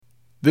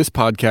This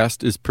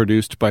podcast is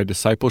produced by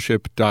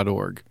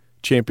discipleship.org,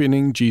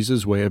 championing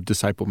Jesus' way of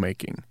disciple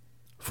making.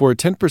 For a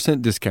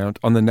 10% discount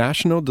on the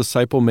National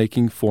Disciple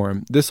Making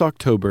Forum this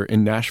October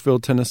in Nashville,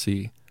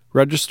 Tennessee,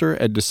 register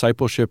at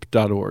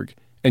discipleship.org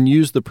and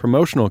use the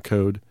promotional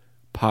code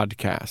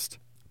PODCAST.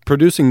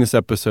 Producing this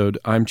episode,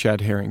 I'm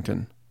Chad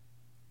Harrington.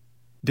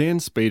 Dan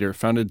Spader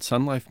founded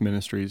Sun Life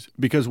Ministries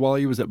because while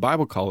he was at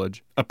Bible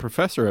college, a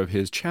professor of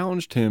his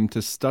challenged him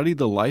to study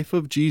the life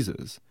of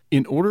Jesus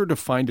in order to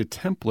find a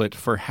template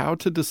for how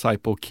to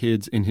disciple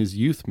kids in his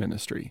youth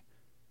ministry.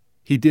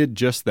 He did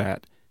just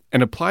that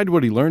and applied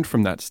what he learned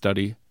from that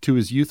study to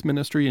his youth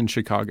ministry in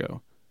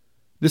Chicago.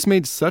 This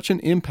made such an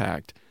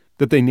impact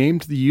that they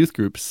named the youth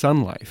group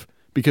Sun Life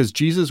because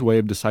Jesus' way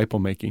of disciple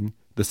making,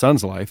 the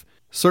Sun's life,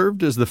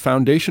 served as the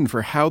foundation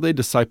for how they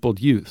discipled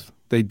youth.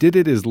 They did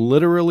it as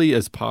literally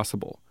as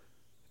possible.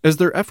 As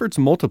their efforts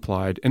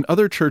multiplied and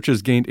other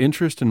churches gained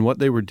interest in what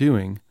they were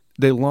doing,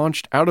 they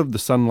launched out of the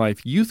Sun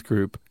Life youth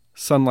group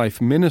Sun Life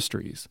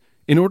Ministries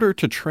in order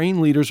to train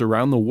leaders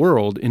around the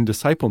world in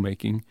disciple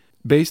making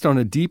based on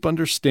a deep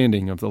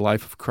understanding of the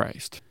life of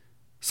Christ.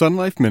 Sun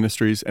Life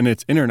Ministries and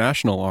its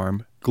international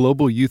arm,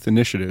 Global Youth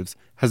Initiatives,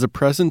 has a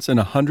presence in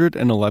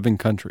 111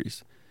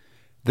 countries.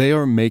 They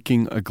are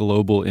making a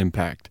global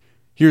impact.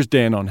 Here's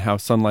Dan on how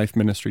Sun Life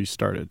Ministries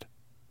started.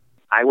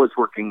 I was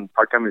working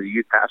part-time as a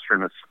youth pastor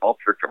in a small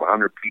church of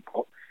 100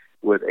 people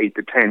with 8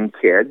 to 10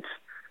 kids.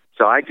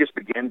 So I just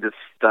began to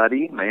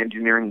study my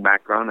engineering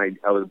background.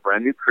 I was a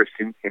brand new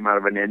Christian, came out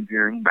of an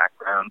engineering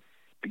background,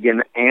 began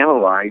to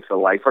analyze the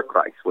life of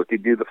Christ. What did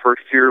he do the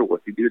first year?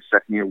 What did he do the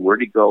second year? Where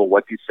did he go?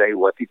 What did he say?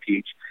 What did he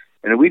teach?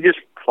 And we just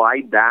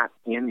applied that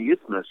in youth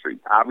ministry.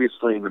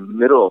 Obviously, in the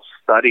middle of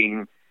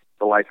studying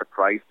the life of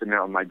Christ and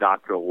now my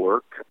doctoral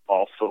work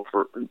also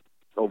for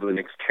over the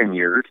next 10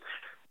 years.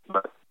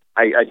 But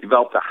I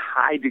developed a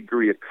high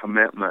degree of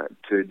commitment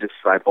to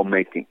disciple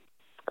making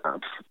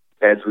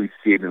as we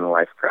see it in the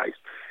life of Christ.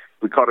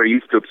 We called our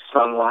youth group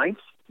Sun Life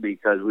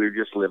because we were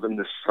just living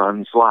the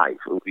Sun's life.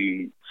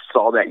 We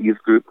saw that youth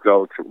group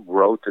grow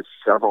to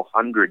several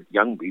hundred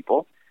young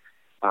people,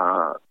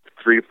 300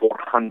 to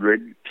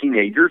 400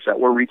 teenagers that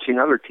were reaching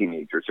other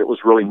teenagers. It was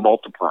really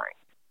multiplying.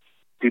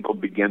 People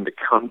began to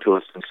come to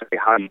us and say,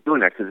 how are you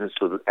doing that? Because this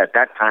was, at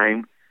that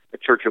time, a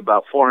church of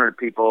about 400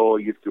 people,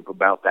 a youth group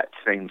about that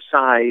same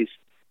size.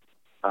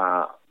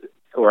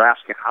 We're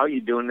asking, how are you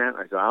doing that?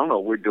 I said, I don't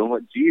know. We're doing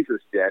what Jesus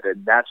did.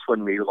 And that's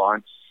when we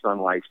launched Sun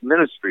Life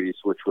Ministries,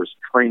 which was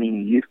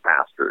training youth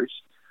pastors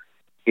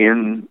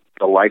in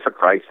the life of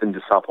Christ and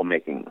disciple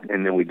making.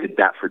 And then we did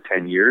that for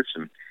 10 years.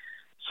 And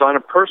so on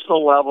a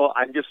personal level,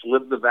 I just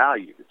live the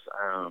values.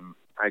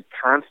 I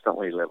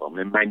constantly live them.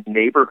 In my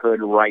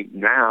neighborhood right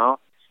now,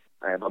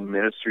 I have a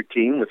ministry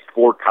team with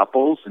 4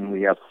 couples, and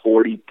we have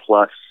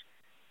 40-plus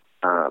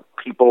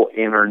people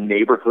in our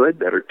neighborhood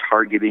that are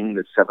targeting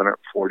the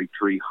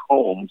 743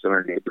 homes in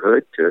our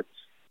neighborhood to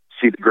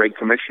see the Great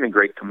Commission and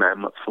Great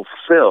Commandment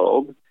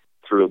fulfilled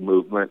through a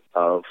movement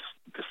of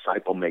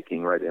disciple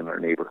making right in our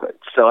neighborhood.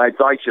 So I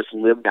just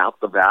lived out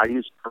the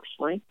values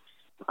personally,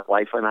 my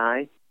wife and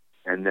I,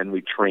 and then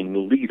we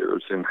train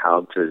leaders in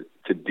how to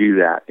do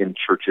that in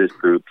churches,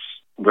 groups,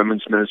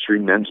 women's ministry,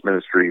 men's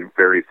ministry,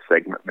 various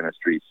segment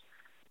ministries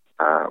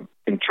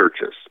in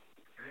churches.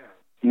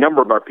 A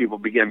number of our people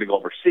began to go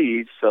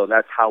overseas, so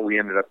that's how we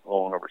ended up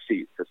going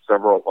overseas. Because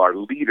several of our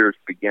leaders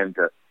began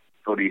to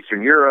go to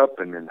Eastern Europe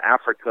and then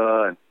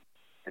Africa,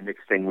 and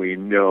next thing we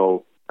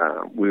know,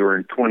 we were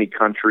in 20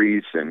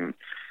 countries and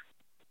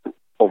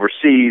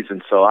overseas,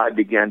 and so I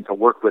began to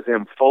work with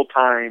them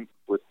full-time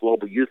with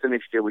Global Youth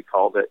Initiative, we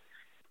called it,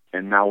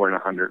 and now we're in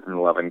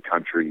 111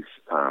 countries.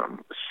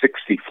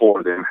 64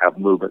 of them have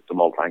movement to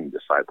multiplying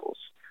disciples.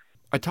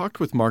 I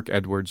talked with Mark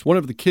Edwards, one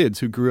of the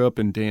kids who grew up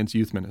in Dan's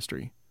youth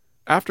ministry.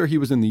 After he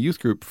was in the youth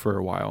group for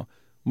a while,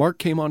 Mark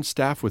came on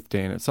staff with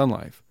Dan at Sun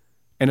Life.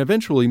 And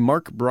eventually,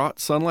 Mark brought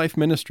Sun Life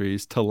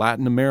Ministries to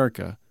Latin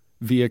America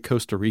via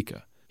Costa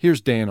Rica.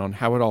 Here's Dan on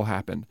how it all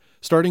happened,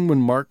 starting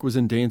when Mark was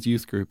in Dan's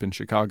youth group in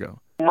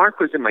Chicago. Mark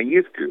was in my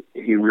youth group.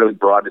 He really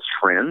brought his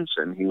friends,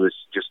 and he was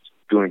just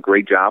doing a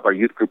great job. Our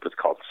youth group was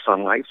called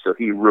Sun Life, so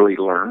he really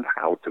learned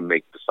how to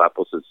make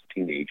disciples as a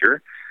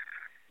teenager.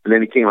 And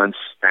then he came on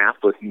staff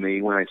with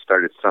me when I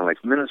started Sun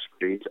Life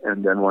Ministries,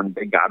 and then one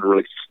day God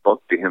really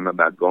spoke to him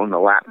about going to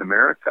Latin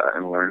America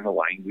and learn the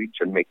language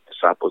and make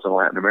disciples in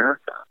Latin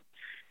America.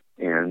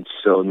 And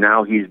so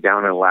now he's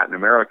down in Latin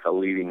America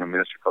leading a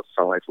ministry called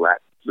Sun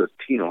Life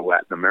Latino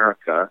Latin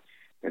America,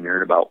 and they're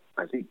in about,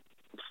 I think,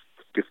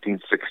 15,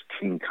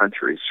 16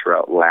 countries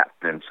throughout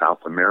Latin and South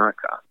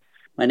America.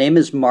 My name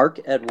is Mark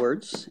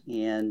Edwards,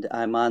 and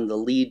I'm on the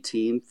lead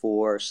team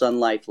for Sun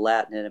Life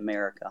Latin in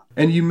America.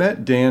 And you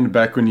met Dan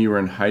back when you were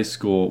in high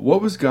school.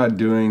 What was God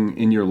doing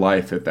in your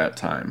life at that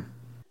time?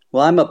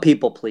 Well, I'm a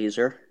people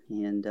pleaser,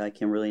 and I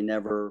can really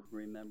never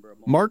remember a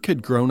moment. Mark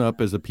had grown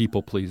up as a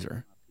people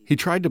pleaser. He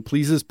tried to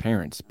please his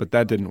parents, but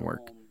that didn't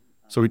work.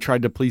 So he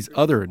tried to please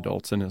other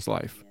adults in his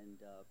life.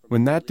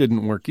 When that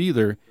didn't work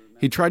either,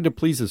 he tried to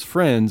please his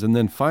friends, and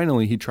then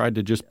finally he tried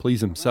to just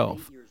please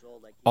himself.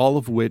 all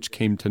of which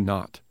came to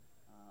naught.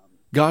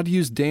 God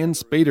used Dan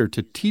Spader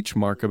to teach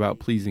Mark about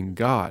pleasing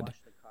God.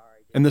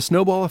 And the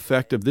snowball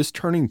effect of this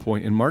turning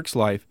point in Mark's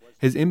life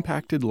has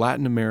impacted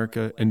Latin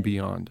America and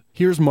beyond.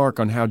 Here's Mark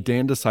on how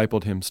Dan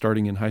discipled him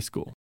starting in high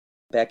school.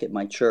 Back at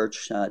my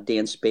church,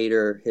 Dan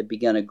Spader had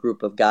begun a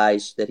group of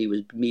guys that he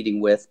was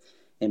meeting with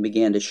and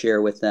began to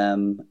share with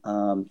us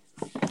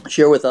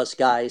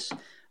guys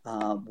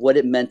what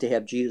it meant to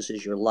have Jesus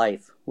as your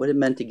life, what it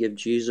meant to give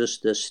Jesus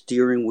the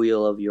steering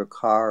wheel of your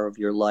car, of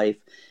your life,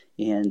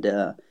 and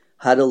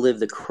how to live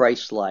the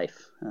Christ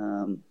life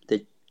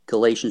that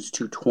Galatians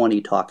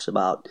 2:20 talks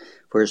about.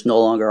 For it's no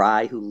longer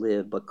I who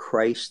live, but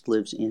Christ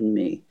lives in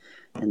me.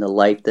 And the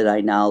life that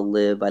I now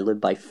live, I live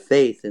by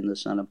faith in the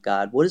Son of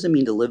God. What does it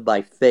mean to live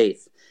by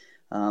faith?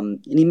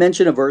 And he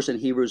mentioned a verse in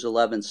Hebrews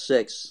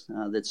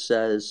 11:6 that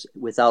says,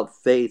 without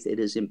faith, it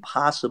is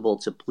impossible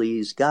to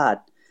please God.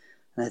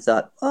 And I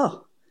thought,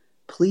 oh,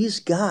 please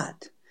God.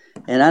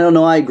 And I don't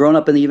know, I had grown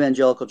up in the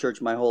evangelical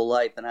church my whole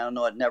life, and I don't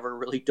know, it never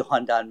really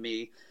dawned on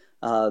me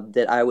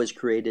that I was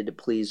created to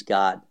please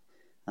God.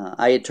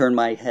 I had turned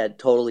my head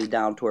totally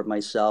down toward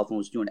myself and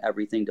was doing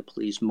everything to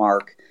please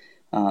Mark.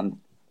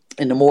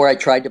 And the more I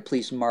tried to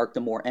please Mark, the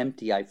more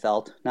empty I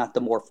felt, not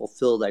the more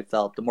fulfilled I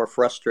felt, the more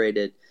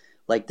frustrated,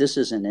 like this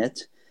isn't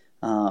it.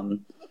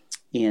 And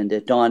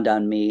it dawned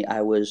on me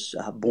I was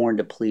born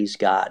to please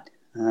God.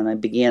 And I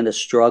began to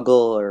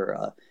struggle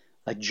or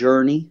a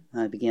journey.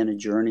 I began a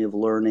journey of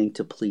learning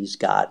to please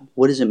God.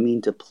 What does it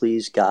mean to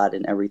please God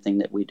in everything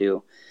that we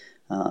do?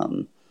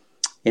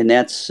 And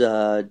that's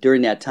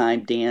during that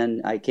time,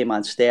 Dan, I came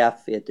on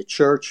staff at the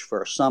church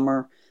for a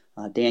summer.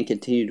 Dan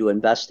continued to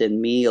invest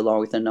in me along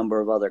with a number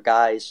of other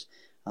guys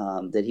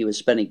that he was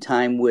spending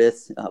time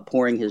with,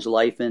 pouring his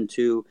life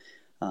into.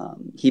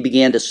 He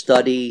began to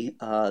study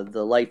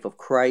the life of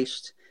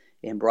Christ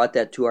and brought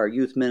that to our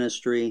youth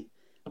ministry.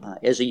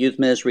 As a youth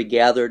ministry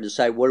gathered,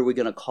 decided what are we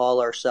going to call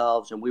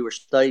ourselves, and we were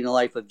studying the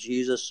life of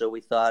Jesus, so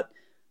we thought,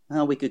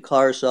 well, we could call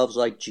ourselves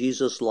like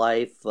Jesus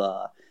Life,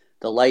 the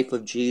life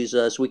of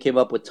Jesus. We came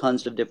up with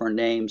tons of different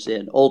names,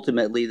 and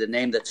ultimately the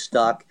name that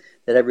stuck,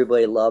 that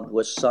everybody loved,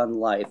 was Son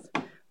Life.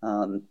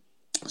 Son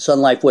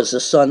Life was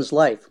the Son's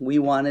life. We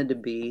wanted to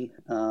be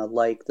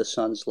like the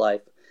Son's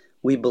life.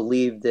 We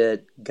believed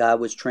that God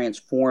was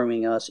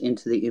transforming us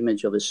into the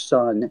image of His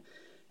Son,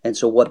 and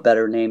so what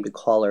better name to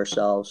call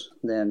ourselves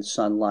than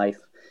Son Life?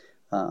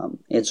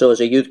 And so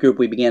as a youth group,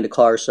 we began to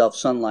call ourselves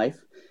Son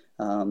Life.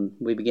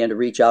 We began to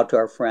reach out to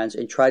our friends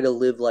and try to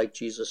live like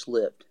Jesus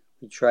lived.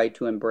 We tried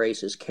to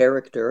embrace His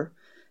character,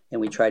 and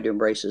we tried to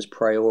embrace His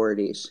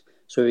priorities.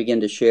 So we began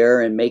to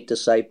share and make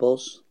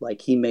disciples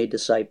like He made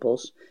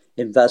disciples,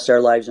 invest our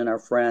lives in our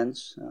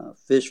friends,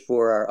 fish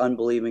for our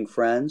unbelieving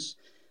friends.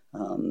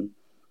 And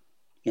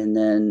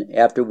then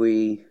after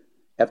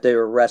they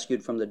were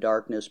rescued from the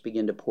darkness,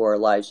 begin to pour our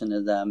lives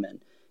into them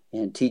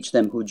and teach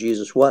them who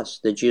Jesus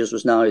was, that Jesus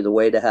was not only the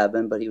way to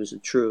heaven, but He was the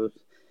truth,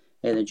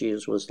 and that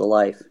Jesus was the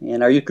life.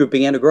 And our youth group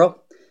began to grow.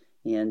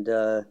 And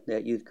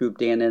that youth group,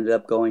 Dan ended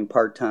up going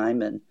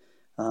part-time, and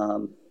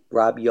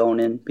Rob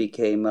Yonan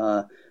became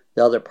the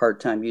other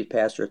part-time youth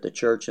pastor at the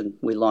church, and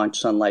we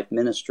launched Sun Life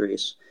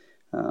Ministries.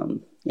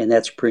 And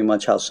that's pretty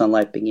much how Sun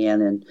Life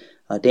began. And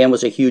Dan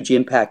was a huge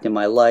impact in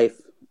my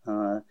life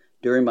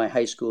during my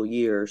high school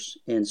years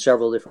in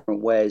several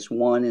different ways.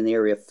 One, in the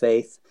area of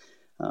faith.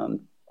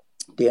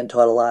 Dan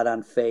taught a lot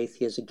on faith.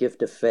 He has a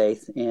gift of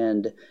faith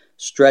and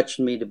stretched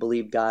me to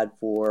believe God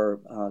for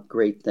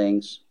great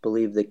things,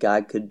 believe that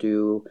God could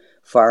do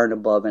far and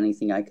above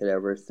anything I could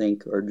ever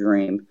think or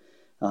dream.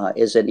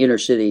 As an inner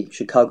city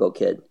Chicago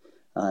kid,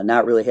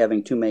 not really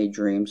having too many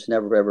dreams,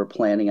 never ever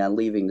planning on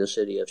leaving the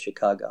city of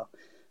Chicago.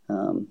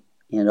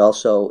 And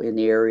also in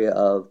the area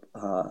of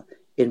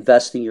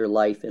investing your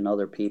life in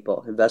other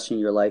people, investing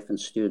your life in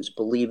students,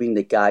 believing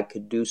that God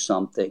could do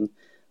something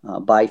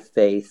by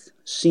faith,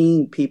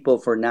 seeing people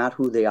for not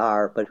who they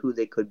are, but who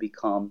they could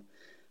become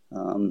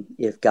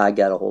if God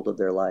got a hold of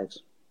their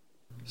lives.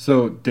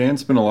 So Dan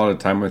spent a lot of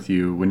time with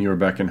you when you were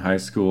back in high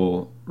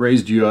school,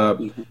 raised you up,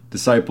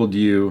 discipled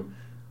you.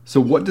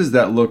 So what does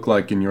that look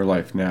like in your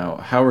life now?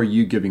 How are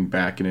you giving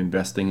back and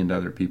investing into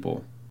other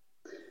people?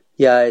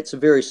 Yeah, it's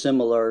very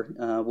similar.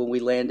 When we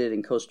landed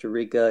in Costa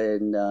Rica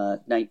in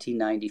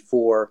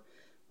 1994,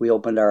 we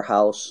opened our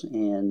house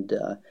and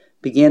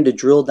began to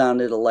drill down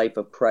into the life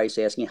of Christ,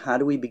 asking how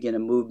do we begin a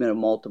movement of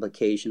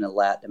multiplication in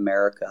Latin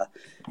America?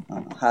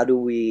 How do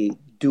we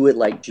do it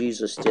like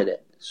Jesus did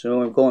it? So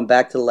we're going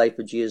back to the life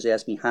of Jesus,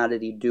 asking how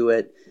did He do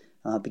it?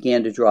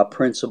 Began to draw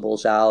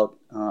principles out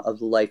of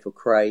the life of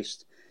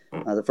Christ.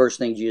 The first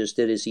thing Jesus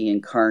did is He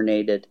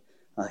incarnated.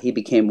 He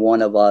became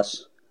one of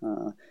us.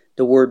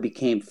 The Word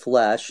became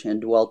flesh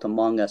and dwelt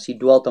among us. He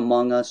dwelt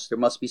among us. There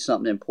must be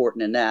something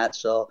important in that.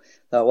 So,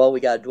 we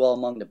got to dwell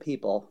among the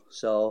people.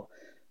 So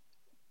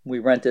we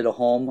rented a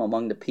home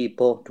among the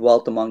people,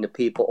 dwelt among the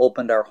people,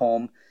 opened our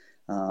home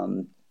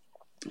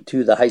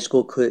to the high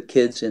school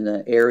kids in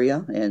the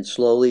area, and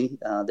slowly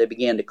they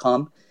began to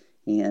come,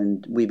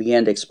 and we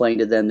began to explain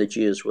to them that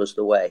Jesus was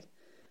the way.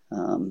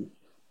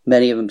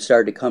 Many of them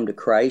started to come to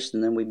Christ,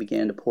 and then we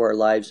began to pour our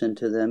lives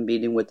into them,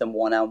 meeting with them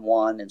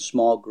one-on-one in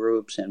small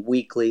groups and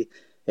weekly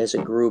as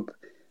a group,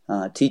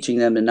 teaching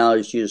them to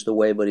knowledge Jesus the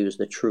way, but he was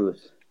the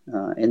truth,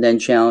 and then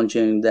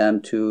challenging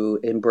them to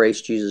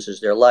embrace Jesus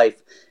as their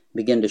life,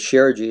 begin to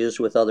share Jesus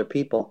with other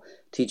people,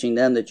 teaching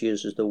them that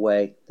Jesus is the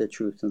way, the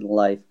truth, and the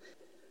life.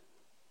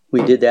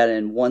 We did that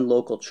in one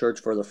local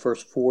church for the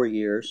first 4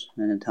 years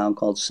in a town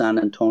called San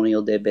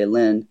Antonio de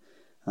Belén.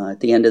 At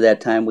the end of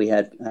that time, I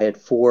had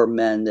four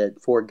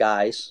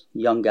guys,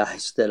 young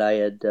guys that I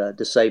had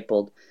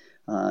discipled.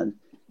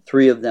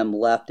 Three of them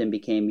left and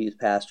became youth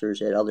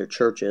pastors at other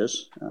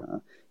churches.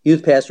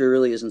 Youth pastor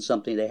really isn't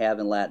something they have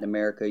in Latin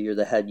America. You're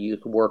the head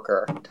youth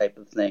worker type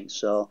of thing.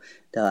 So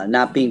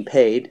not being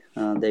paid,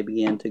 they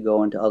began to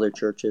go into other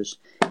churches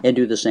and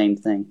do the same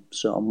thing.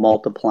 So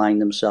multiplying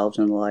themselves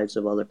in the lives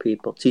of other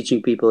people,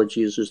 teaching people that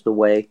Jesus is the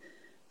way,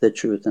 the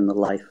truth, and the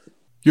life.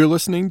 You're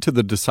listening to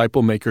the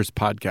Disciple Makers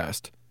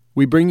Podcast.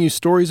 We bring you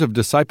stories of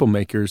disciple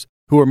makers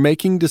who are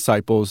making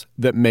disciples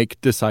that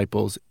make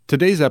disciples.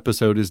 Today's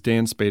episode is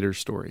Dan Spader's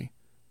story.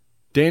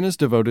 Dan is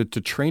devoted to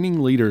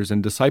training leaders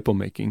in disciple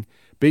making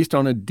based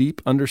on a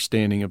deep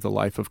understanding of the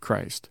life of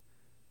Christ.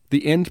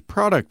 The end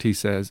product, he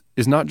says,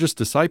 is not just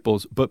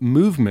disciples, but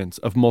movements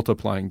of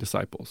multiplying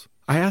disciples.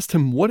 I asked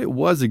him what it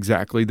was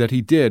exactly that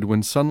he did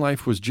when Sun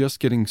Life was just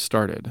getting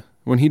started,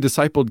 when he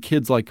discipled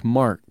kids like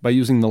Mark by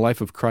using the life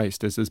of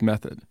Christ as his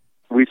method.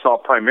 We saw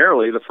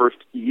primarily the first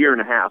year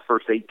and a half,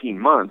 first 18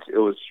 months, it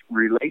was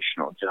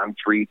relational. John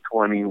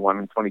 3:21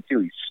 and 22,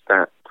 he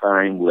spent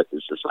time with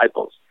his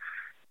disciples.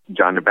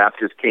 John the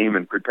Baptist came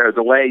and prepared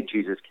the way.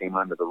 Jesus came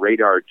under the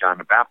radar of John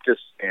the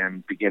Baptist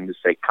and began to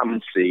say, "Come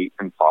and see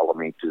and follow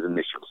me," to the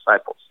initial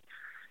disciples.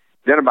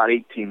 Then about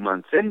 18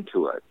 months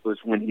into it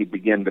was when he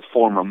began to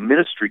form a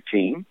ministry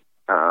team.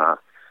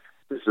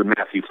 This is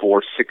Matthew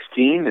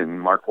 4:16 and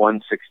Mark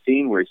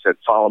 1:16, where he said,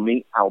 "Follow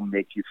me, I'll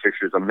make you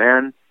fishers of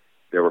men."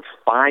 There were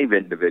 5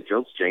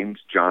 individuals,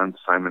 James, John,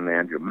 Simon,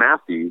 Andrew,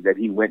 Matthew, that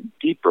he went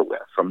deeper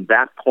with. From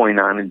that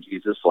point on in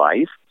Jesus'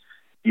 life,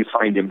 you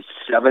find him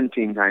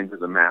 17 times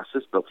with the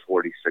masses, but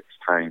 46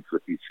 times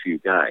with these few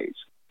guys.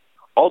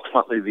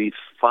 Ultimately, these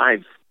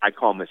 5, I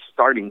call them the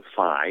starting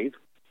 5,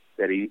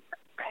 that he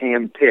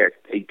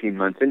handpicked 18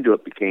 months into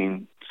it,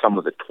 became some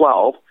of the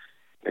 12,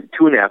 and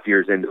 2.5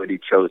 years into it, he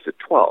chose the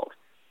 12.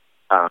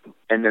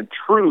 And then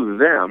through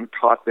them,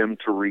 taught them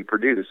to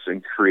reproduce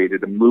and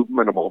created a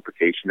movement of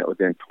multiplication that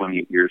within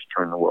 28 years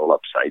turned the world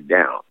upside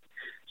down.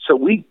 So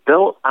we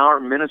built our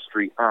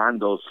ministry on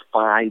those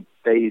 5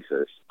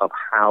 phases of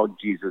how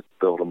Jesus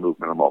built a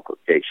movement of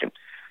multiplication.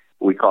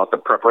 We call it the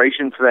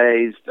preparation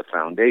phase, the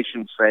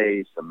foundation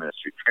phase, the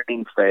ministry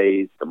training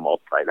phase, the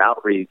multiplied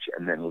outreach,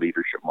 and then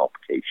leadership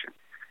multiplication.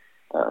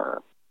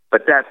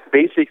 But that's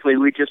basically,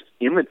 we just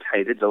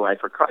imitated the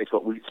life of Christ.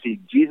 What we see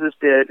Jesus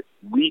did,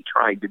 we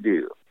tried to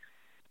do.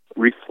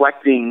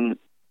 Reflecting,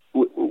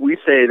 we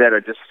say that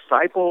a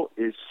disciple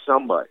is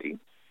somebody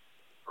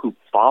who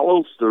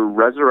follows the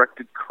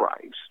resurrected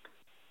Christ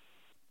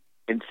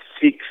and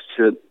seeks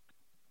to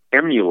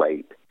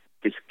emulate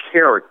his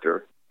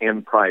character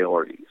and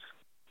priorities.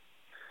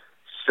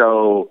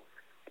 So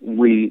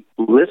we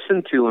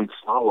listen to and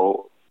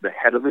follow the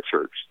head of the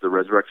church, the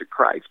resurrected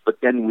Christ, but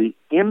then we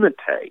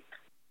imitate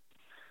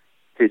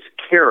his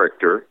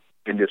character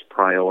and his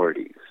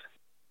priorities.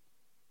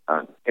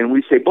 And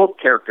we say both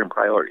character and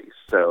priorities.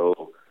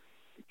 So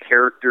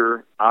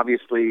character,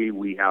 obviously,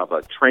 we have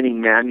a training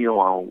manual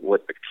on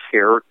what the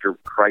character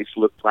of Christ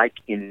looked like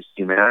in his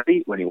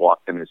humanity when he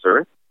walked on this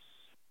earth.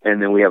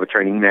 And then we have a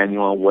training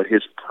manual on what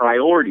his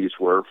priorities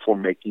were for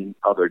making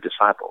other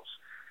disciples.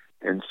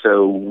 And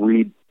so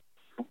we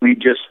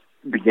just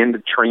begin to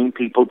train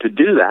people to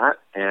do that,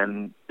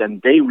 and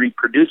then they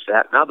reproduce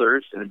that in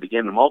others, and it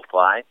began to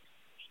multiply.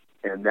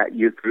 And that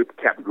youth group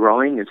kept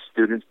growing as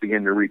students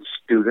began to reach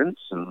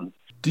students. And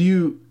do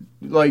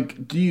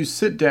you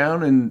sit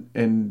down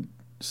and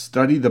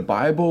study the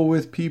Bible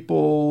with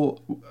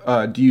people?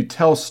 Do you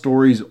tell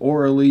stories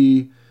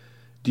orally?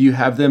 Do you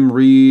have them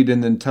read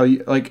and then tell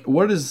you,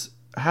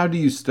 how do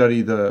you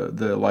study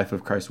the life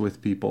of Christ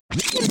with people?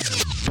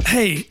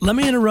 Hey, let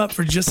me interrupt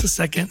for just a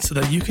second so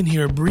that you can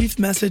hear a brief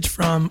message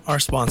from our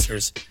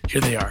sponsors.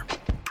 Here they are.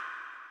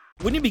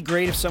 Wouldn't it be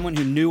great if someone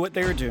who knew what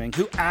they were doing,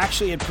 who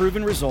actually had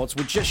proven results,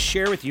 would just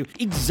share with you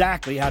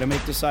exactly how to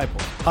make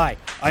disciples? Hi,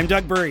 I'm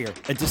Doug Burrier,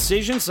 a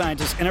decision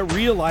scientist and a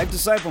real-life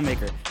disciple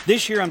maker.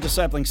 This year I'm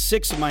discipling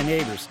 6 of my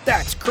neighbors.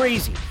 That's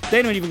crazy.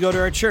 They don't even go to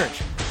our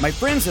church. My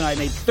friends and I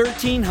made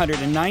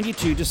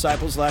 1,392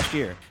 disciples last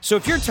year. So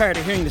if you're tired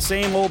of hearing the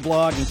same old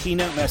blog and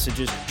keynote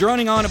messages,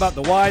 droning on about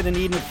the why, the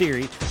need, and the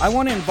theory, I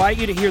want to invite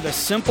you to hear the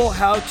simple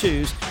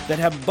how-tos that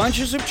have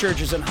bunches of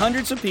churches and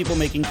hundreds of people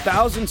making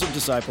thousands of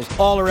disciples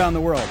all around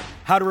the world.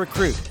 How to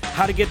recruit,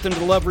 how to get them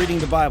to love reading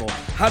the Bible,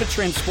 how to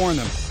transform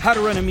them, how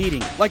to run a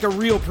meeting like a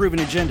real proven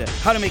agenda,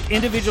 how to make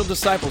individual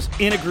disciples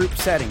in a group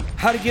setting,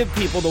 how to give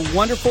people the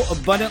wonderful,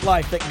 abundant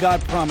life that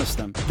God promised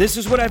them. This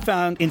is what I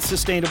found in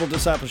Sustainable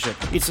Discipleship.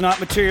 It's not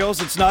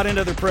materials, it's not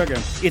another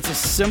program. It's a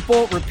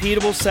simple,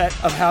 repeatable set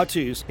of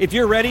how-tos. If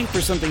you're ready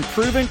for something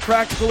proven,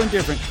 practical, and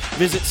different,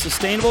 visit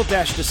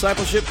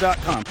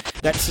sustainable-discipleship.com.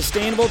 That's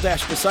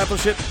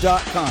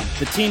sustainable-discipleship.com.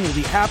 The team will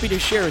be happy to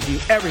share with you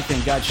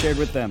everything God shared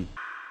with them.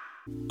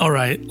 All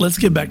right, let's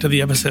get back to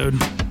the episode.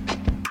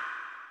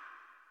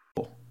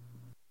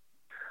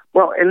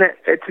 Well, and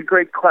it's a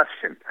great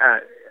question.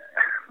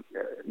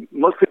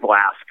 Most people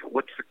ask,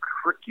 what's the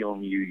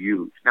curriculum you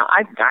use? Now,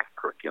 I've got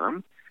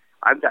curriculum.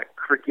 I've got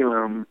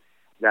curriculum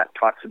that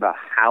talks about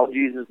how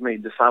Jesus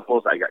made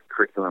disciples. I got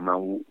curriculum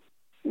on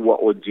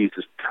what were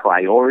Jesus'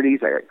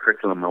 priorities. I got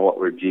curriculum on what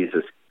were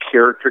Jesus'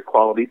 character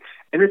qualities.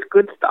 And it's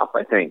good stuff,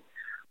 I think.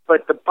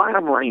 But the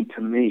bottom line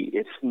to me,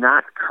 it's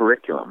not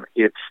curriculum.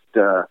 It's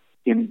the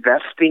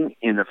investing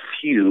in a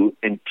few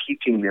and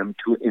teaching them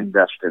to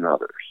invest in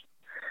others.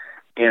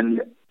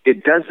 And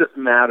it doesn't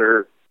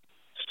matter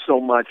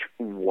so much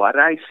what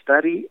I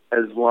study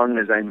as long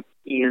as I'm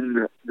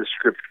in the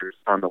scriptures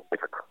on the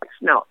life of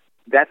Christ. Now,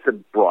 that's a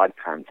broad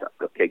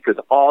concept, okay, because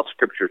all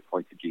scriptures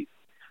point to Jesus.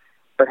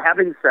 But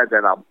having said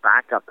that, I'll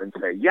back up and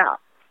say, yeah,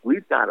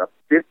 we've got a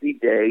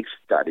 50-day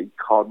study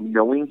called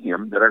Knowing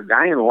Him that our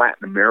guy in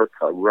Latin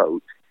America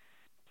wrote.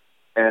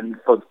 And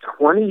for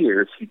 20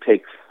 years, he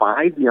takes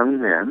 5 young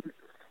men,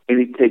 and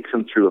he takes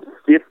them through a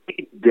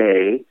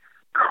 50-day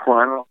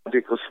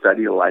chronological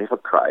study of the life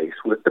of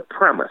Christ with the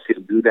premise.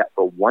 He'll do that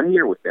for 1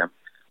 year with them.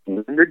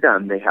 When they're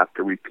done, they have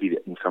to repeat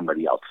it with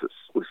somebody else.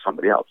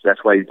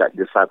 That's why he's got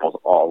disciples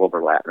all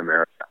over Latin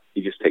America.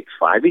 He just takes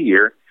 5 a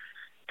year,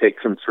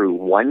 takes them through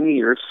 1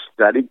 year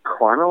study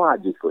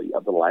chronologically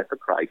of the life of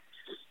Christ.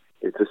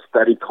 It's a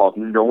study called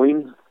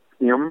Knowing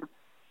Him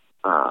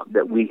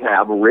that we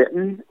have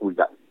written. We've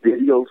got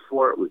videos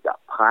for it. We've got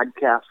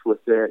podcasts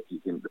with it.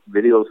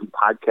 Videos and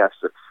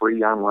podcasts are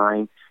free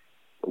online.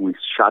 We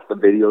shot the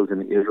videos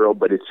in Israel,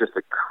 but it's just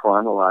a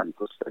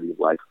chronological study of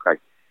life of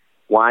Christ.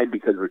 Why?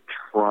 Because we're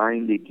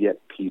trying to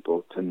get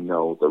people to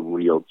know the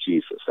real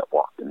Jesus that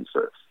walked in this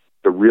earth,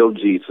 the real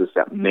Jesus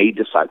that made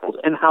disciples,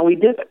 and how he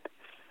did it.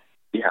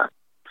 Yeah.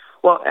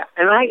 Well,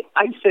 and I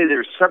say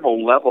there's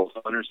several levels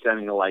of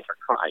understanding the life of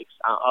Christ.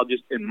 I'll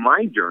just, in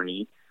my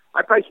journey,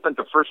 I probably spent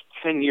the first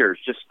 10 years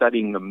just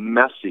studying the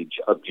message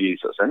of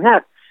Jesus. And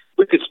that,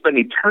 we could spend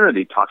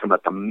eternity talking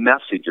about the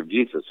message of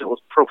Jesus. It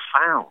was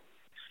profound.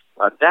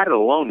 That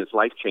alone is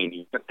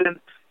life-changing. But then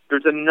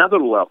there's another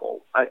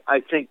level.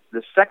 I think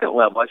the second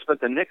level, I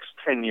spent the next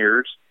 10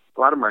 years, a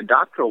lot of my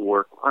doctoral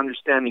work,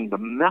 understanding the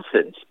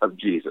methods of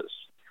Jesus.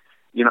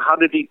 You know, how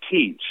did he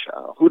teach?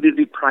 Who did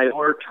he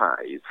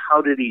prioritize?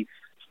 How did he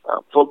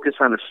focus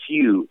on a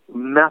few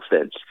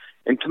methods?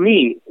 And to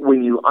me,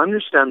 when you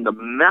understand the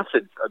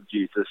methods of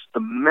Jesus,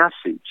 the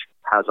message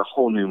has a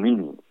whole new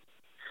meaning.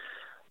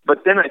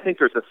 But then I think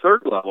there's a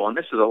third level, and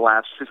this is the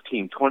last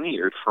 15, 20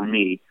 years for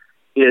me,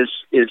 is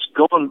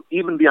going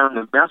even beyond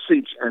the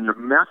message and the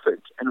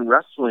methods and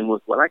wrestling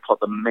with what I call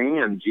the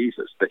man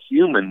Jesus, the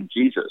human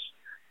Jesus,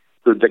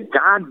 the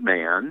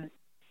God-man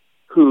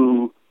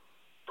who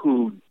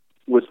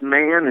was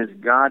man as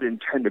God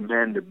intended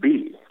man to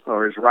be.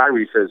 Or as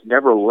Ryrie says,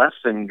 never less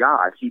than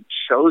God. He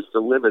chose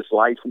to live his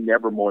life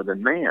never more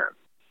than man.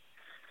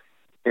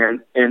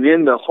 And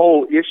in the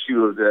whole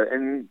issue of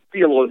and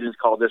theologians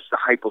call this the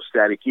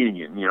hypostatic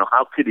union. You know,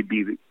 how could he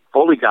be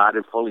fully God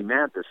and fully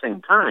man at the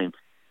same time?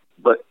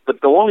 But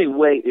the only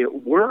way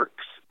it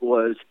works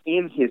was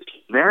in his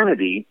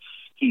humanity,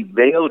 he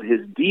veiled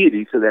his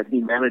deity so that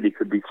humanity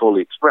could be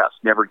fully expressed.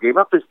 Never gave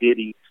up his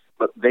deity,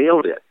 but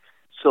veiled it.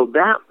 So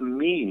that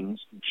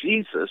means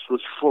Jesus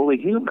was fully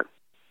human.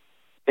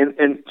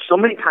 And so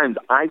many times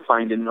I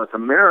find in North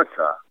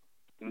America,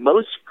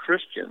 most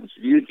Christians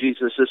view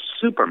Jesus as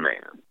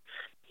Superman.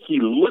 He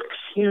looks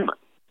human.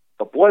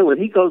 But boy, when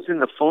he goes in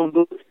the phone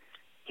booth,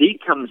 he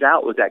comes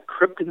out with that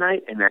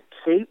kryptonite and that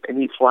cape, and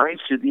he flies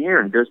through the air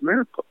and does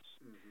miracles.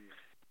 Mm-hmm.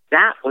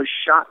 That was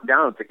shot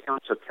down at the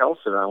Council of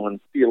Chalcedon when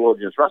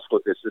theologians wrestle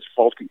with this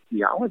faulty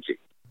theology.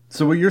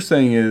 So what you're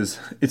saying is,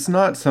 it's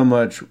not so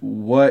much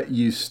what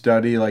you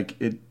study,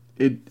 like it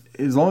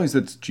as long as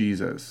it's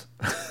Jesus.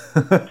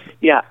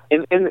 Yeah,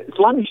 and as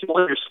long as you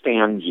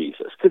understand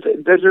Jesus, because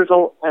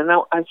and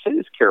now I say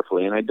this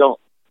carefully, and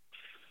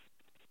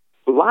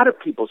a lot of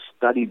people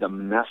study the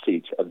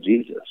message of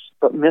Jesus,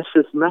 but miss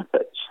his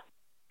methods.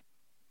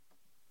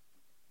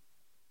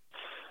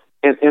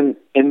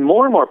 And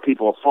more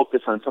people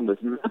focus on some of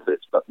his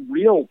methods, but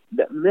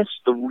miss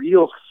the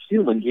real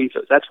human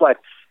Jesus. That's why,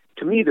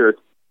 to me,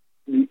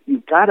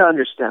 you've got to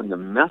understand the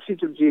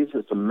message of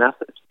Jesus, the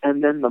methods,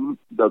 and then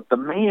the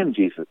man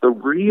Jesus, the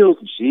real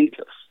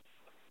Jesus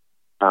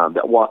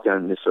that walked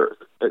on this earth.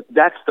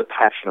 That's the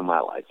passion of my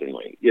life,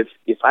 anyway.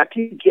 If I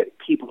can get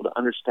people to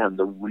understand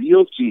the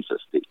real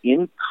Jesus, the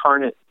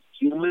incarnate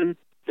human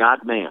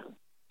God-man,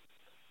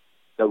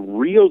 the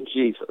real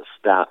Jesus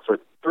that for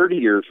 30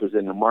 years was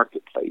in the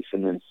marketplace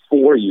and then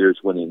 4 years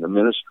went into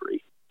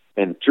ministry,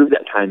 and through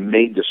that time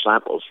made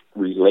disciples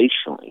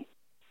relationally.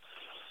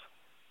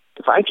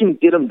 If I can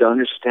get them to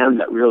understand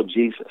that real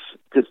Jesus,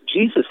 because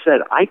Jesus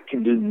said, I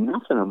can do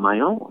nothing on my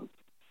own.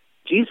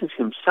 Jesus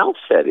himself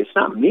said, it's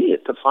not me,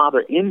 it's the Father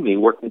in me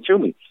working through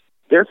me.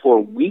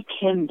 Therefore, we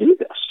can do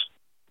this.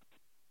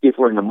 If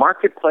we're in the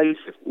marketplace,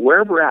 if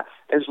wherever we're at,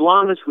 as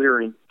long as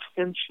we're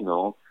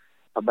intentional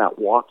about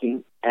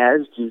walking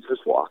as Jesus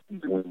walked,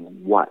 doing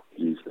what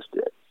Jesus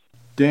did.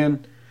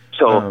 Dan,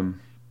 so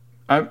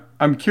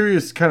I'm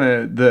curious, kind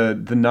of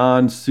the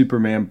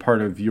non-Superman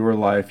part of your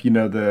life.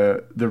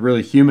 The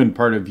really human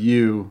part of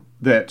you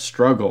that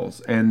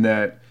struggles and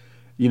that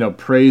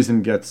prays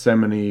in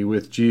Gethsemane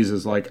with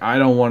Jesus, like, I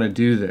don't want to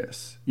do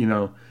this.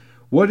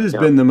 What has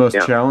been the most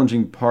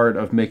challenging part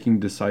of making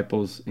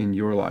disciples in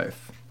your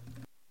life?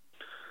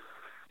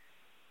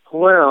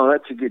 Well,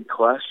 that's a good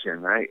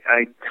question.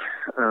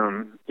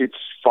 It's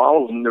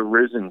following the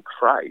risen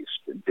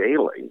Christ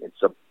daily.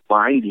 It's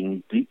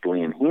abiding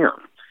deeply in him.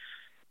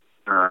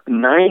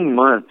 9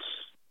 months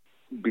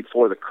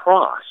before the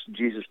cross,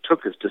 Jesus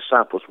took his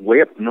disciples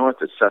way up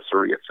north of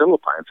Caesarea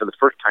Philippi and for the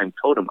first time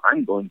told them,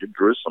 I'm going to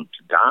Jerusalem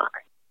to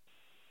die.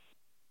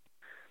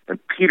 And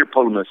Peter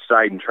pulled him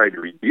aside and tried to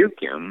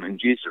rebuke him, and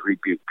Jesus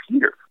rebuked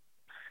Peter.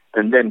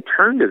 And then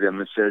turned to them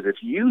and says,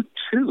 if you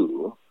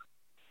too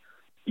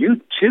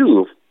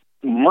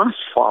must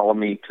follow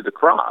me to the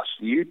cross.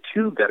 You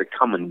too got to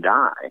come and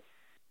die.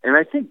 And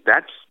I think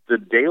that's the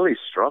daily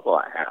struggle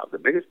I have. The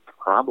biggest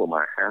problem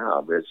I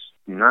have is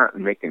not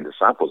making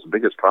disciples. The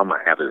biggest problem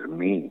I have is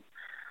me.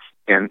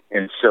 And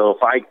so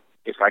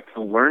if I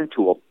can learn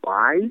to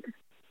abide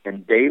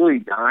and daily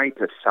die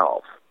to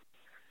self,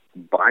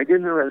 abide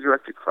in the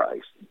resurrected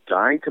Christ,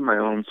 die to my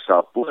own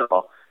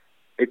self-will,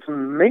 it's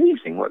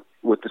amazing what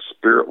the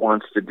Spirit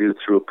wants to do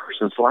through a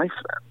person's life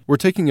then. We're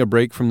taking a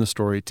break from the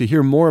story to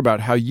hear more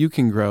about how you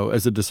can grow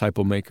as a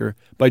disciple maker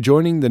by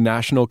joining the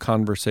national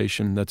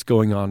conversation that's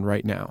going on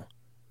right now.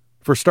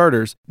 For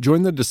starters,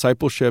 join the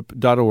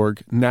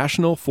discipleship.org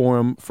National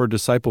Forum for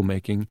Disciple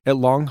Making at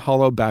Long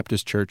Hollow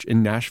Baptist Church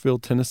in Nashville,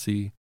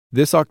 Tennessee,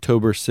 this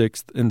October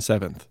 6th and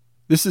 7th.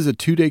 This is a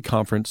 2-day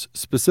conference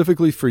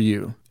specifically for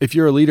you if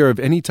you're a leader of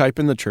any type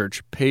in the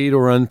church, paid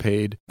or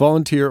unpaid,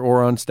 volunteer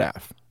or on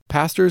staff.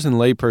 Pastors and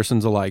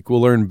laypersons alike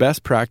will learn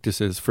best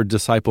practices for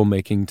disciple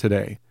making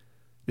today.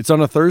 It's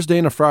on a Thursday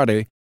and a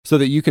Friday so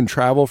that you can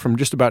travel from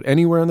just about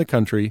anywhere in the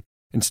country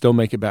and still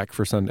make it back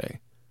for Sunday.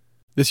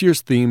 This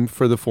year's theme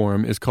for the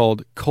forum is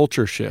called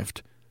Culture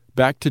Shift,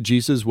 Back to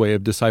Jesus' Way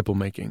of Disciple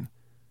Making.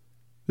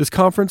 This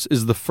conference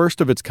is the first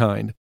of its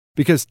kind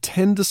because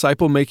 10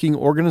 disciple-making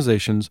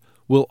organizations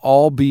will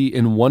all be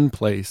in one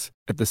place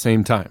at the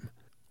same time.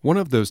 One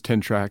of those 10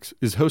 tracks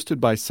is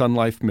hosted by Sun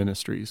Life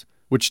Ministries,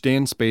 which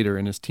Dan Spader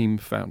and his team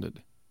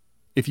founded.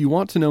 If you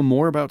want to know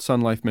more about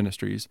Sun Life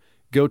Ministries,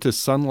 go to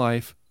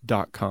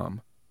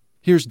sunlife.com.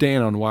 Here's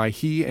Dan on why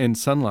he and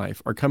Sun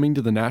Life are coming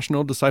to the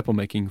National Disciple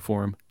Making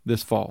Forum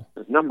this fall.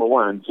 Number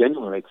one, I'm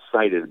genuinely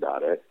excited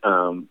about it.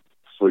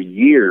 For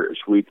years,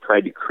 we've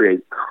tried to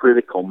create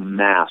critical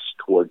mass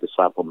toward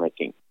disciple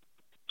making.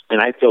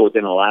 And I feel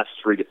within the last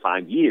 3 to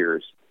 5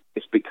 years,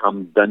 it's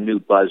become the new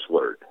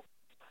buzzword.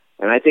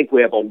 And I think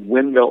we have a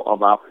window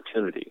of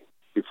opportunity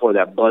before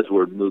that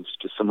buzzword moves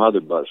to some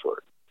other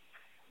buzzword.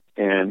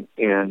 And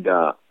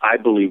I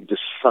believe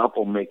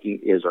disciple making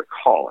is our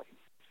calling.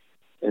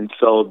 And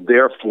so,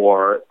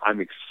 therefore, I'm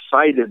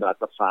excited about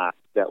the fact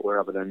that we're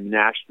having a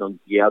national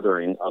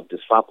gathering of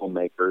disciple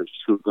makers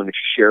who are going to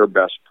share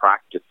best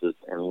practices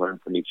and learn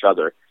from each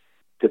other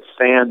to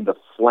fan the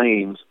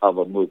flames of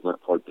a movement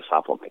for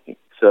disciple making.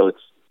 So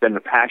it's been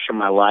a passion of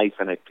my life,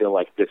 and I feel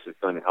like this is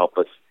going to help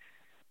us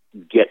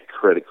get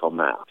critical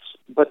mass.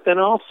 But then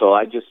also,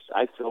 I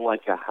feel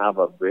like I have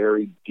a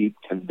very deep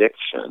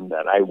conviction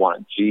that I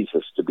want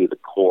Jesus to be the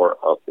core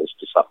of this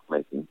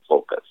disciple-making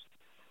focus.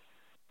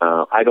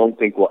 I don't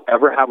think we'll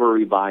ever have a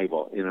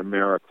revival in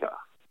America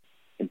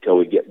until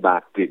we get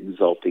back to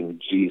exalting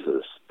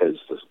Jesus as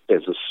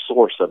a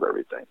source of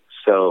everything.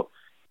 So,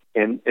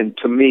 and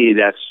to me,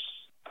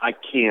 I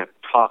can't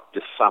talk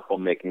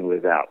disciple-making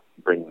without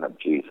bringing up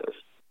Jesus.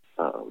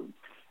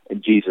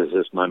 And Jesus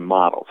is my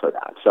model for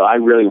that. So I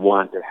really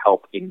want to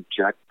help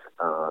inject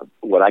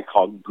what I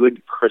call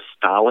good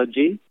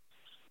Christology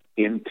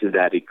into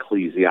that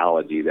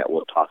ecclesiology that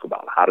we'll talk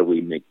about. How do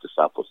we make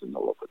disciples in the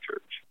local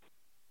church?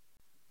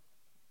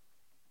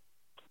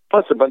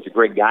 Plus, a bunch of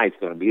great guys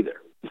going to be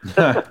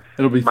there.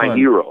 It'll be my fun.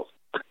 Heroes.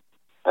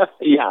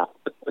 Yeah.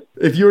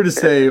 If you were to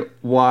say,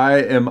 why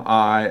am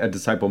I a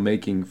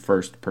disciple-making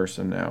first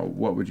person now,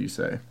 what would you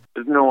say?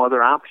 There's no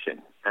other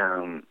option.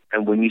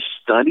 And when you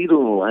study the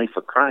life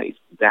of Christ,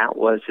 that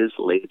was his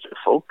laser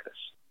focus.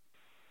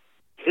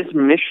 His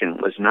mission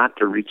was not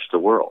to reach the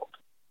world.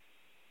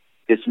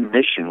 His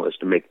mission was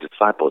to make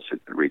disciples who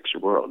could reach the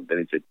world. Then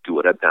he said, do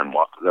what I've done,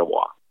 walk as I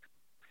walk.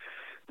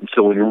 And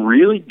so when you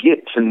really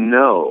get to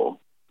know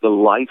the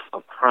life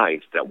of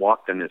Christ that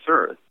walked on this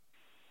earth,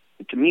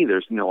 To me,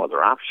 there's no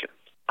other option.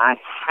 I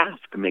have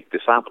to make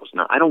disciples.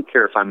 Now, I don't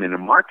care if I'm in a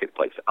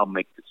marketplace. I'll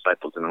make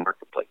disciples in a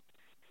marketplace.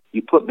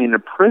 You put me in a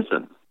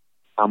prison,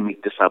 I'll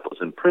make disciples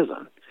in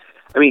prison.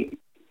 I mean,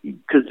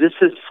 because this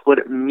is what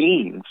it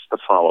means to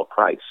follow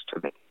Christ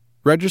to me.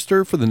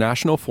 Register for the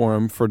National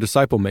Forum for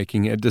Disciple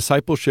Making at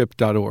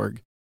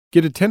discipleship.org.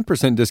 Get a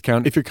 10%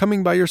 discount if you're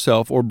coming by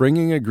yourself or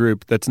bringing a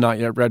group that's not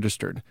yet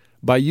registered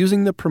by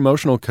using the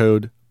promotional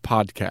code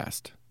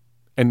PODCAST.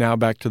 And now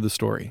back to the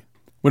story.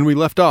 When we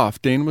left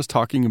off, Dan was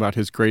talking about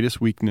his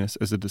greatest weakness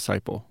as a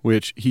disciple,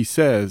 which, he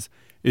says,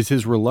 is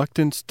his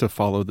reluctance to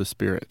follow the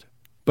Spirit.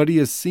 But he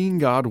has seen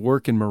God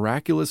work in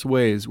miraculous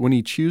ways when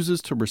he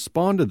chooses to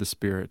respond to the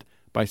Spirit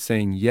by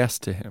saying yes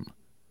to him.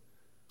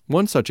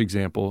 One such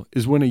example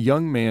is when a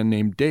young man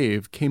named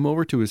Dave came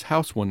over to his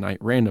house one night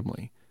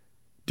randomly.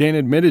 Dan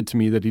admitted to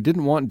me that he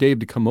didn't want Dave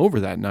to come over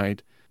that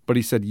night, but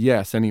he said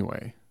yes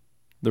anyway.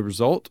 The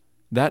result?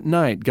 That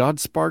night, God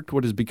sparked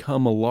what has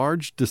become a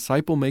large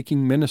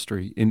disciple-making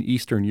ministry in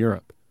Eastern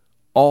Europe,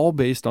 all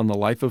based on the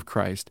life of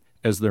Christ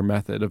as their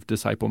method of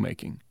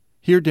disciple-making.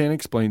 Here, Dan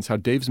explains how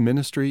Dave's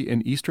ministry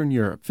in Eastern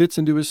Europe fits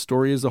into his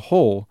story as a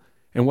whole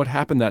and what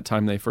happened that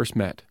time they first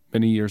met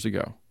many years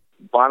ago.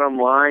 Bottom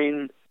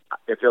line,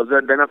 if it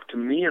had been up to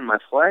me and my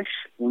flesh,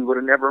 we would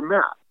have never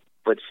met.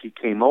 But he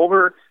came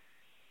over.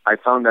 I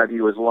found out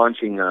he was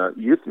launching a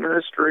youth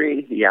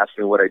ministry. He asked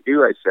me what I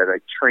do. I said, I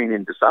train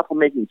in disciple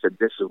making. He said,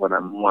 this is what I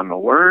want to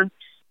learn.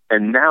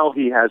 And now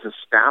he has a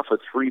staff of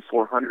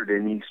 300-400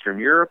 in Eastern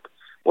Europe.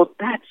 Well,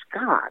 that's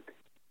God.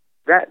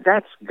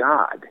 That's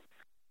God.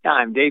 Yeah,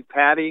 I'm Dave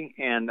Patty,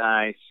 and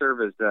I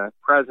serve as the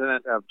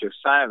president of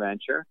Josiah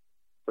Venture,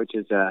 which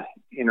is an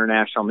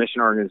international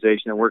mission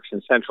organization that works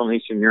in Central and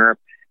Eastern Europe,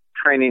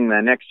 training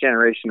the next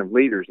generation of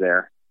leaders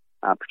there,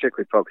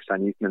 particularly focused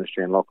on youth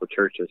ministry and local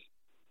churches.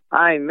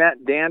 I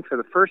met Dan for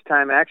the first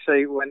time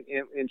actually when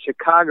in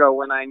Chicago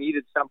when I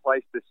needed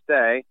someplace to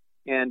stay,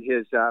 and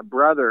his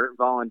brother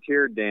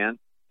volunteered Dan,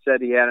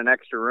 said he had an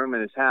extra room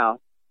in his house,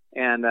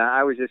 and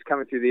I was just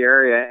coming through the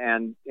area,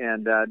 and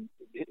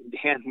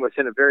Dan was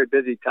in a very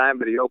busy time,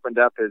 but he opened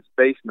up his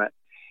basement,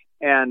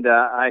 and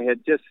I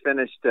had just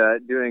finished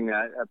doing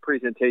a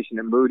presentation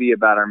at Moody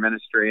about our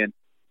ministry,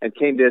 and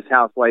came to his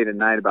house late at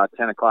night, about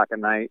 10 o'clock at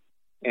night,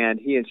 and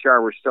he and Char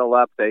were still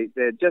up. They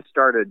had just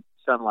started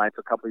Sun Life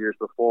a couple of years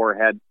before,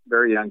 had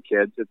very young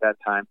kids at that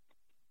time.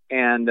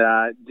 And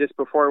just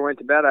before I went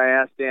to bed, I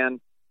asked Dan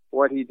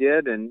what he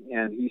did, and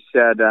he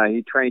said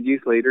he trained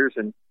youth leaders,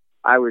 and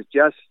I was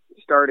just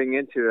starting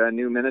into a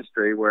new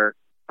ministry where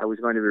I was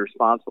going to be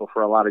responsible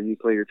for a lot of youth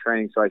leader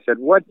training. So I said,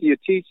 what do you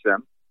teach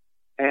them?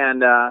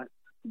 And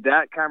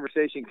that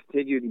conversation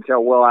continued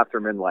until well after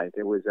midnight.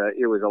 It was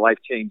a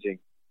life-changing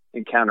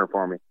encounter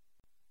for me.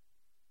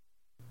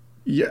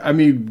 Yeah, I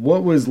mean,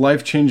 what was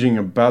life-changing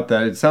about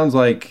that? It sounds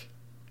like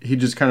he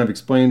just kind of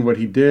explained what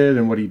he did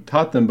and what he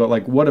taught them, but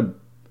like, what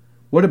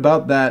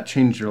about that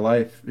changed your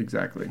life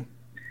exactly?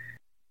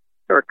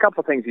 There were a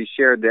couple things he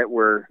shared that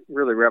were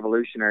really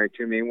revolutionary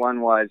to me.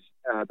 One was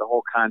the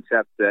whole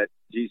concept that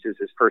Jesus'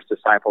 first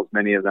disciples,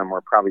 many of them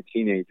were probably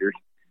teenagers.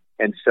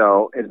 And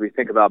so as we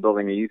think about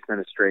building a youth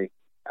ministry,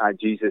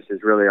 Jesus is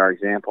really our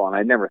example, and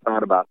I never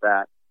thought about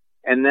that.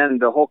 And then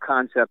the whole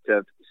concept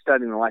of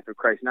studying the life of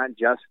Christ, not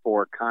just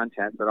for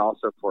content, but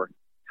also for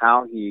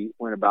how he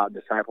went about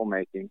disciple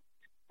making.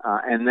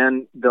 And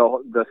then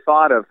the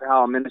thought of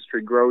how a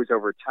ministry grows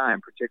over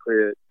time,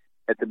 particularly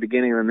at the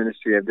beginning of a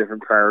ministry, you have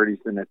different priorities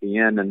than at the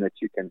end, and that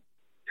you can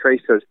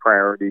trace those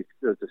priorities,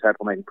 those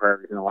disciple making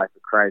priorities in the life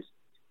of Christ.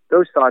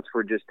 Those thoughts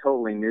were just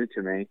totally new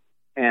to me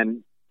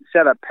and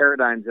set up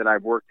paradigms that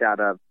I've worked out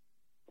of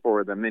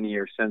for the many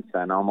years since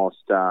then, almost,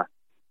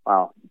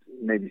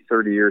 maybe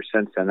 30 years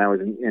since then. That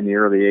was in the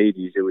early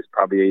 80s. It was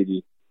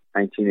probably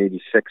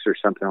 1986 or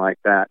something like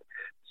that.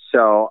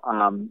 So,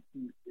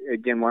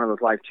 again, one of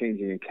those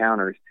life-changing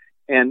encounters.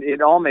 And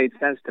it all made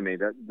sense to me.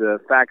 The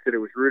fact that it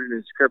was rooted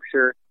in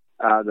Scripture,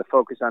 the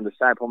focus on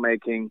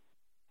disciple-making,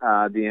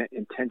 the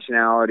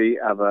intentionality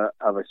of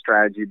a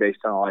strategy based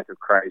on the life of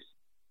Christ,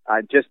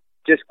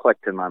 just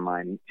clicked in my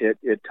mind.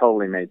 It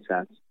totally made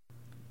sense.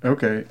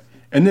 Okay.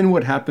 And then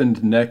what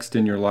happened next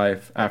in your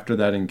life after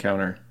that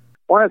encounter?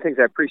 One of the things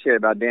I appreciate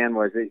about Dan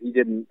was that he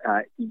didn't.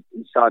 He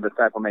saw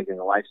disciple making as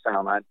a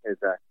lifestyle, not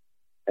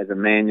as a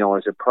manual,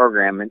 as a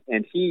program. And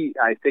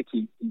I think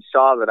he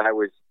saw that I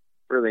was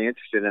really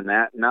interested in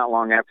that. Not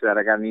long after that,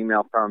 I got an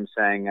email from him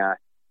saying,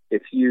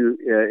 if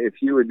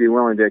you would be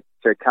willing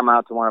to come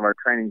out to one of our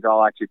trainings,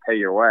 I'll actually pay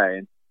your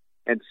way.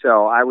 And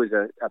so I was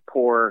a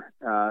poor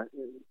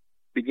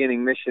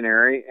beginning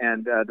missionary,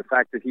 and the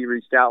fact that he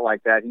reached out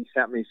like that, he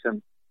sent me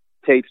some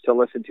tapes to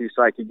listen to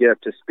so I could get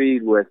up to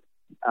speed with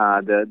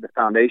the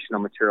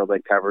foundational material they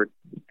covered.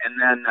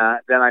 And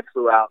then I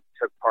flew out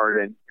and took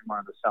part in one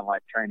of the Sun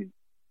Life trainings.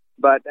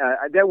 But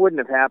that wouldn't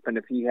have happened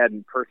if he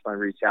hadn't personally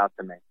reached out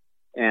to me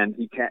and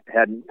he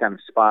hadn't kind of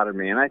spotted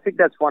me. And I think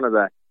that's one of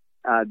the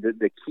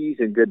keys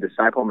in good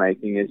disciple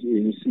making is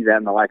you see that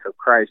in the life of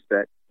Christ,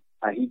 that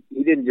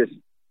he didn't just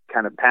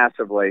kind of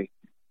passively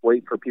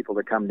wait for people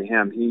to come to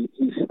him. He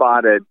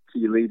spotted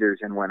key leaders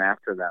and went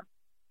after them.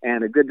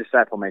 And a good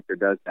disciple maker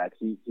does that.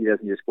 He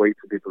doesn't just wait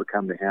for people to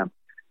come to him.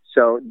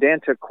 So Dan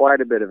took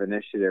quite a bit of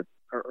initiative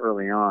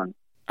early on.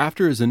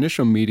 After his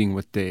initial meeting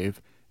with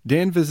Dave,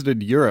 Dan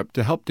visited Europe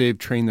to help Dave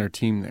train their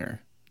team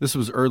there. This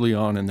was early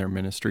on in their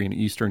ministry in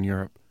Eastern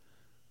Europe.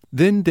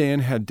 Then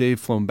Dan had Dave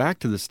flown back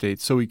to the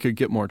States so he could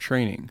get more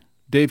training.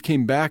 Dave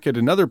came back at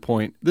another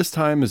point, this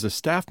time as a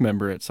staff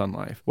member at Sun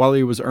Life, while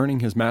he was earning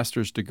his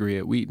master's degree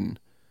at Wheaton.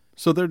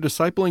 So their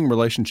discipling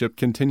relationship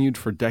continued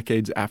for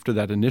decades after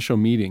that initial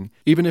meeting,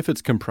 even if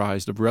it's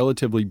comprised of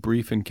relatively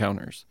brief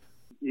encounters.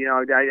 You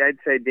know, I'd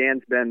say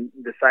Dan's been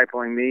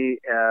discipling me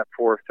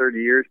for 30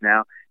 years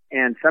now,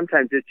 and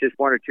sometimes it's just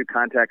one or two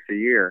contacts a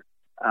year.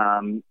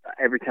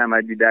 Every time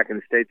I'd be back in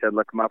the States, I'd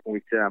look him up and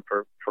we'd sit down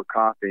for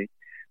coffee.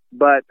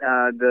 But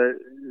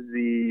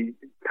the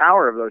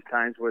power of those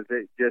times was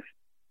it just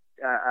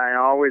I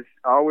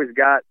always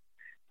got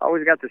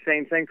the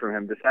same thing from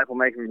him: disciple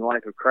making the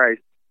life of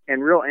Christ,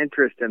 and real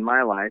interest in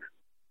my life,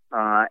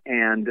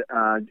 and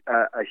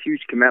a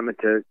huge commitment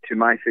to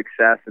my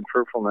success and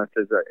fruitfulness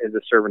as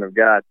a servant of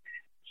God.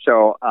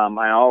 So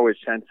I always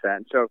sense that.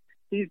 And so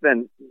he's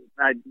been,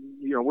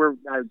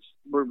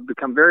 we've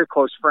become very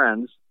close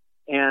friends,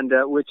 and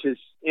which is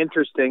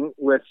interesting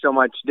with so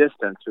much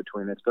distance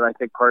between us. But I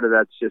think part of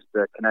that's just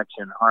the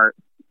connection heart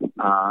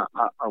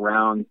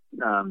around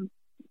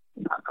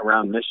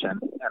mission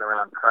and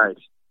around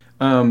Christ.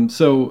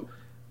 So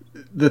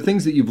the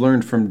things that you've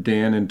learned from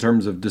Dan in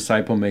terms of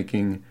disciple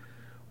making,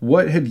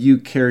 what have you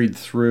carried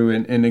through,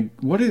 and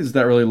what has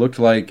that really looked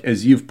like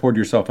as you've poured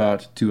yourself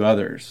out to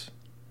others?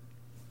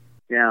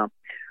 Yeah.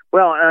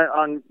 Well,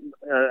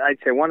 I'd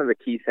say one of the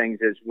key things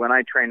is when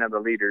I train other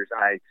leaders,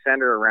 I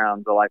center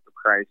around the life of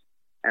Christ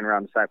and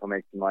around disciple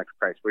making the life of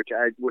Christ, which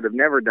I would have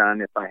never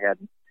done if I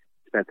hadn't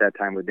spent that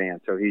time with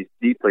Dan. So he's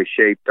deeply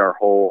shaped our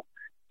whole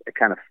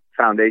kind of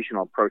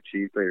foundational approach to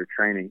youth leader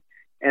training.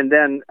 And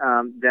then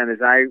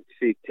as I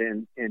seek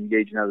to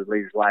engage in other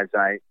leaders' lives,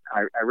 I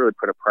really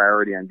put a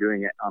priority on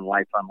doing it on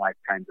life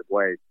kinds of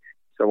ways.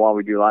 So while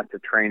we do lots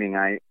of training,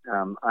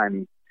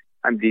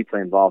 I'm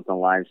deeply involved in the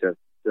lives of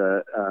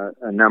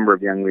a number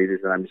of young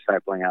leaders that I'm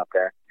discipling out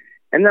there.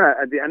 And then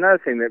another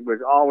thing that was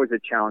always a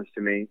challenge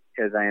to me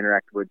as I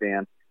interacted with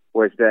Dan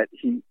was that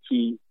he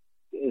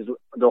is,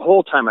 the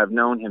whole time I've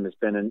known him, has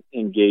been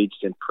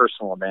engaged in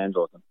personal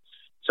evangelism.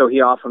 So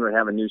he often would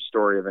have a news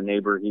story of a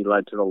neighbor he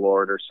led to the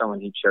Lord or someone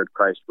he'd shared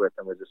Christ with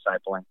and was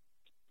discipling.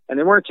 And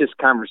they weren't just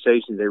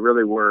conversations. They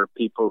really were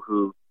people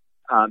who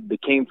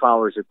became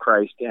followers of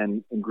Christ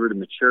and grew to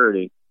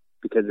maturity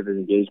because of his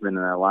engagement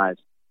in their lives.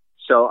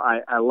 So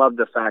I love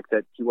the fact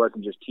that he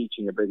wasn't just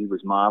teaching it, but he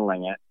was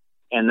modeling it.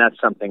 And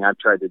that's something I've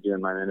tried to do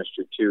in my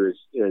ministry too,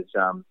 is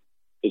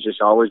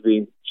just always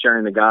be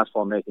sharing the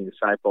gospel and making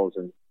disciples.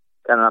 And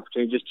got an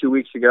opportunity just 2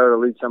 weeks ago to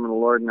lead some of the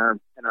Lord in our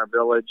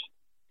village,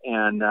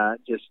 and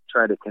just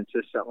try to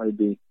consistently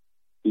be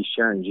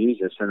sharing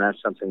Jesus. And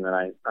that's something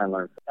that I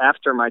learned.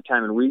 After my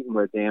time in Wheaton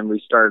with Dan,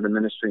 we started a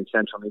ministry in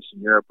Central and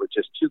Eastern Europe with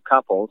just two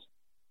couples,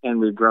 and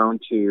we've grown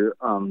to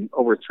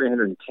over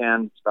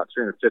 310, it's about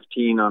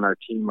 315 on our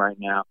team right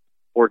now,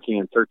 working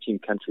in 13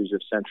 countries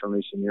of Central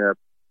and Eastern Europe.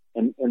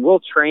 And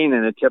we'll train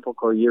in a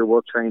typical year,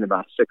 we'll train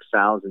about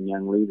 6,000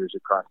 young leaders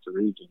across the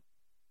region.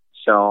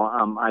 So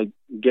I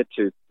get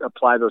to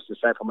apply those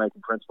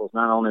disciple-making principles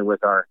not only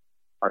with our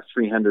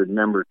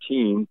 300-member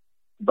team,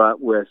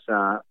 but with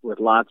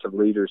lots of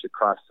leaders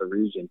across the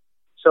region.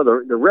 So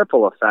the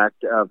ripple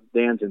effect of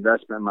Dan's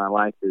investment in my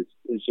life has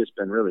just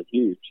been really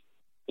huge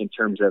in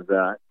terms of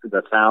the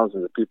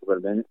thousands of people that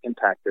have been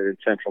impacted in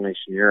Central and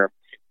Eastern Europe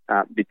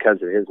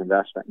because of his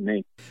investment in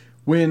me.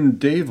 When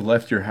Dave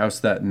left your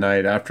house that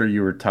night after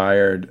you were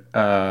tired,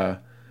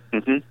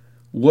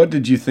 what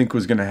did you think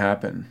was going to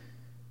happen?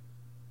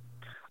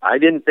 I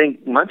didn't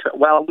think much.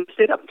 Well, we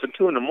stayed up until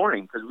 2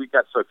 a.m. because we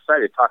got so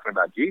excited talking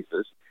about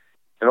Jesus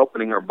and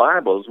opening our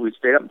Bibles. We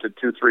stayed up until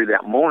 2, 3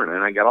 that morning,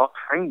 and I got all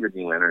kinds of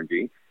new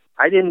energy.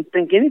 I didn't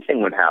think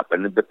anything would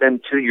happen. But then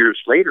 2 years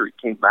later, he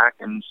came back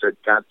and said,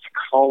 God's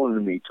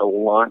calling me to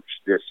launch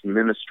this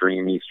ministry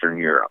in Eastern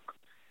Europe.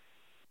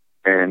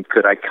 And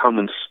could I come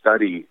and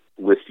study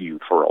with you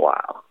for a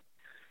while?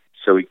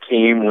 So he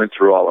came, went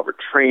through all of our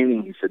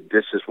training. He said,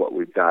 this is what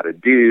we've got to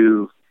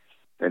do.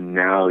 And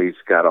now he's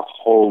got a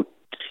whole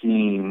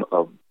team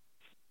of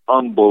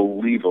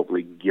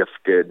unbelievably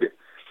gifted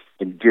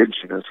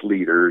indigenous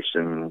leaders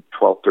in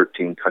 12,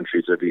 13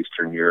 countries of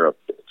Eastern Europe.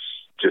 It's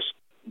just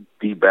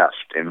the best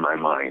in my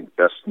mind,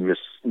 best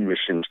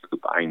missions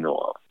group I know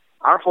of.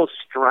 Our whole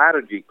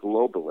strategy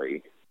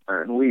globally,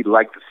 and we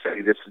like to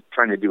say this is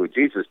trying to do what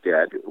Jesus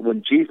did.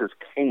 When Jesus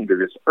came to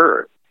this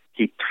earth,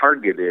 he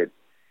targeted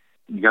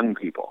young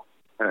people.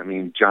 I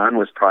mean, John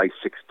was probably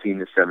 16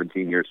 to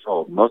 17 years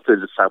old. Most of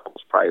the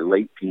disciples probably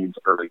late teens,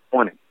 early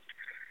 20s.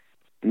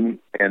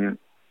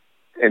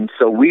 And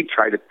so we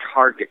try to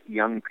target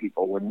young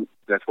people.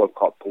 That's what's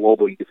called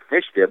Global Youth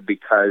Initiative,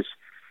 because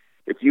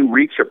if you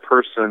reach a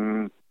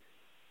person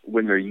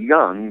when they're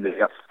young, they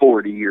got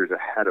 40 years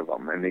ahead of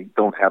them, and they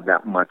don't have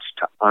that much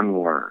to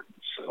unlearn.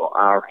 So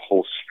our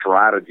whole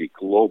strategy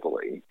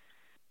globally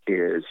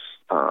is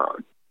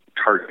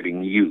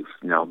targeting youth.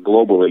 Now,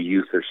 globally,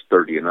 youth is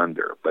 30 and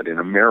under, but in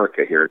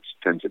America here, it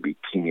tends to be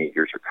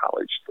teenagers or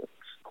college students.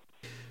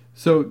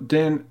 So,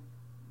 Dan,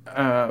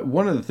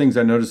 one of the things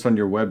I noticed on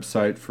your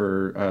website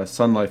for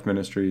Sun Life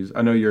Ministries,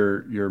 I know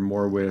you're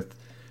more with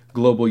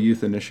Global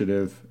Youth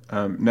Initiative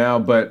now,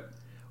 but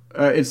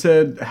it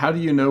said, how do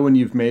you know when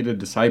you've made a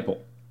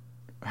disciple?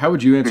 How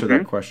would you answer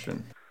that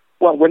question?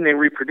 Well, when they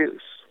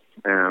reproduce.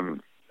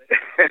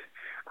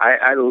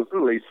 I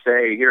literally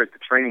say here at the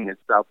training at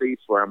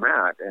Southeast where I'm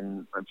at,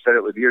 and I've said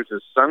it with years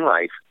of Sun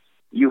Life,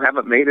 you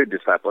haven't made a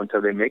disciple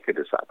until they make a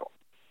disciple.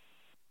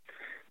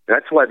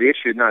 That's why the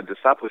issue is not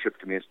discipleship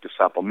to me, it's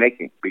disciple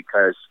making,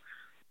 because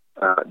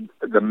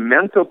the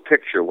mental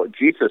picture, what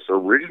Jesus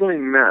originally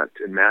meant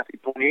in Matthew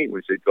 28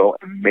 was to go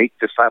and make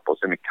disciples,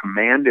 and a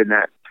command in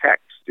that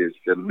text is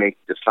to make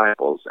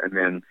disciples, and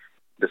then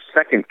the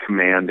second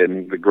command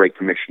in the Great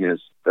Commission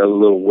is a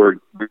little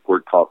Greek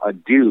word called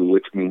ado,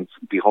 which means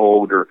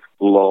behold or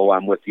lo,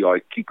 I'm with you,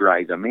 always keep your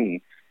eyes on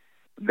me.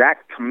 That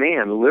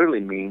command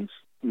literally means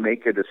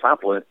make a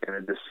disciple, and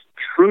a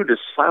true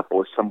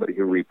disciple is somebody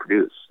who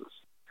reproduces.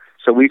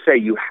 So we say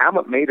you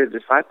haven't made a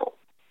disciple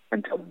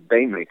until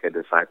they make a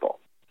disciple.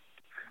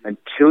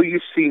 Until you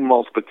see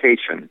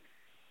multiplication,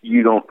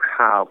 you don't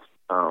have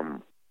a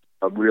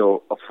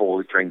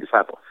fully trained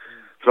disciple.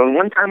 So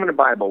one time in the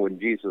Bible when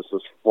Jesus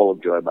was full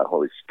of joy by the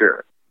Holy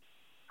Spirit,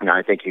 and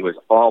I think he was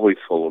always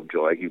full of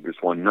joy, Hebrews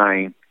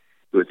 1:9,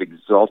 he was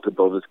exalted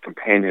above his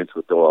companions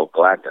with the oil of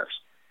gladness.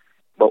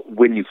 But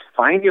when you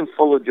find him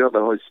full of joy by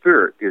the Holy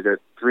Spirit, is at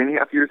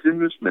 3.5 years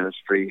into his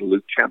ministry,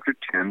 Luke chapter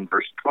 10,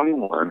 verse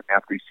 21,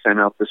 after he sent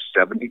out the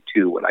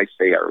 72, what I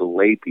say are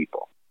lay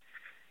people.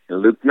 In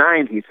Luke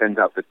 9, he sends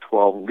out the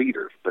 12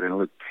 leaders, but in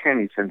Luke 10,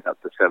 he sends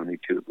out the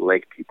 72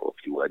 lay people,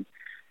 if you would.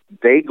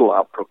 They go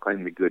out,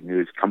 proclaim the good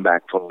news, come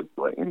back full of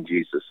joy, and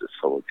Jesus is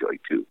full of joy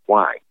too.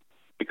 Why?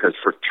 Because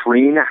for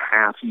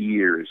 3.5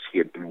 years, he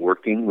had been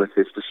working with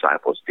his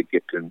disciples to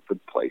get to the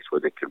place where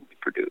they could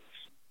reproduce.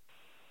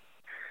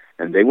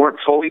 And they weren't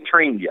fully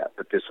trained yet,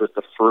 but this was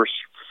the first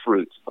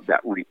fruits of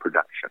that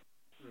reproduction.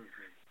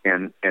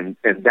 And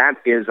that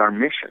is our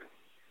mission.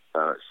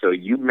 So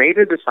you made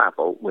a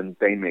disciple when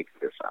they make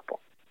a disciple.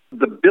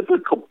 The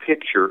biblical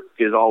picture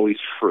is always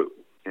fruit.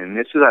 And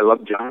this is, I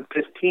love John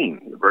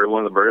 15,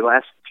 one of the very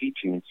last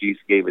teachings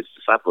Jesus gave his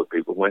disciples.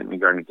 People went in the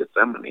Garden of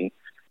Gethsemane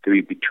to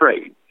be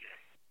betrayed.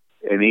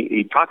 And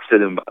he talks to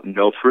them about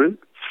no fruit,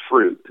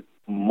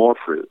 more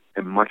fruit,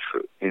 and much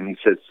fruit. And he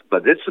says,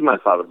 but this is my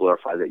Father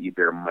glorified, that you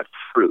bear much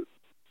fruit.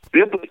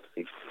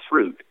 Biblically,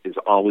 fruit is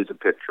always a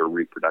picture of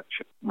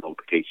reproduction,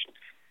 multiplication.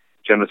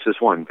 Genesis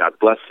 1, God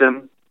blessed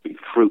them, be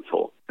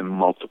fruitful and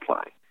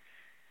multiply.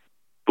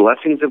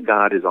 Blessings of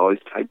God is always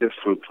tied to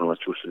fruitfulness,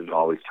 which is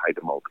always tied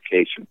to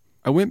multiplication.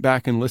 I went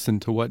back and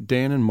listened to what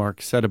Dan and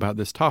Mark said about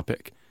this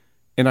topic,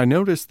 and I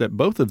noticed that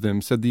both of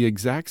them said the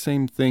exact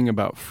same thing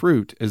about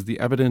fruit as the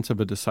evidence of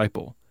a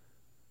disciple.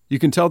 You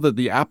can tell that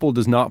the apple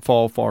does not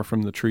fall far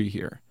from the tree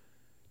here.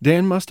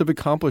 Dan must have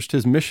accomplished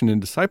his mission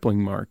in discipling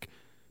Mark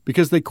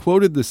because they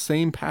quoted the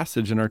same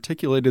passage and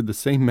articulated the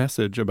same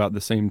message about the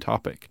same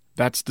topic.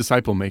 That's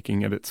disciple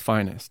making at its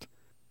finest.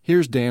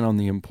 Here's Dan on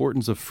the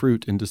importance of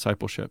fruit in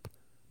discipleship.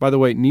 By the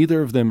way,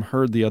 neither of them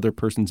heard the other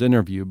person's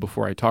interview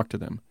before I talked to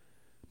them.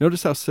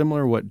 Notice how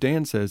similar what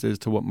Dan says is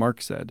to what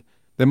Mark said.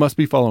 They must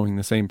be following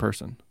the same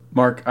person.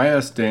 Mark, I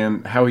asked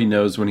Dan how he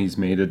knows when he's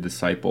made a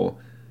disciple.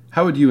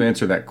 How would you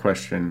answer that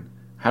question?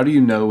 How do you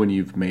know when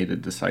you've made a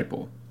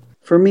disciple?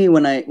 For me,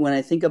 when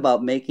I think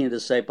about making a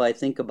disciple, I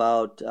think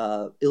about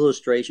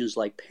illustrations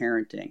like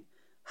parenting.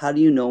 How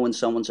do you know when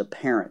someone's a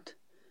parent?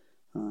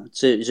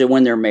 Is it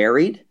when they're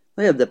married?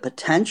 They have the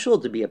potential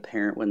to be a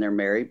parent when they're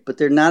married, but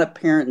they're not a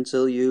parent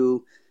until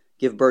you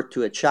give birth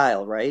to a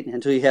child, right?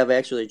 Until you have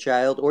actually a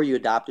child, or you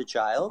adopt a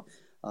child,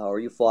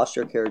 or you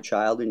foster care a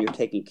child and you're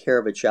taking care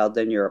of a child,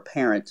 then you're a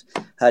parent.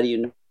 How do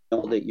you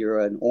know that you're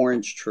an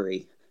orange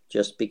tree?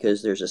 Just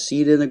because there's a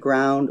seed in the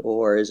ground,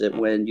 or is it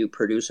when you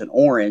produce an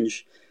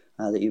orange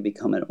that you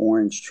become an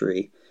orange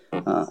tree?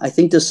 I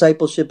think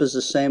discipleship is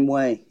the same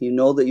way. You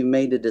know that you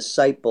made a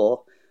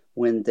disciple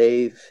when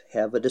they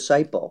have a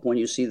disciple, when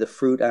you see the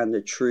fruit on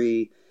the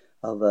tree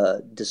of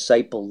a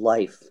disciple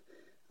life.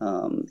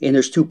 And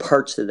there's two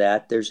parts to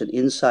that. There's an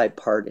inside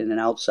part and an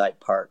outside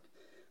part.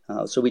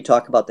 So we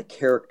talk about the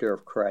character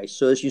of Christ.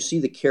 So as you see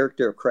the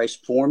character of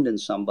Christ formed in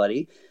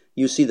somebody,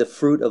 you see the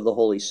fruit of the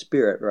Holy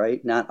Spirit,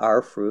 right? Not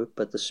our fruit,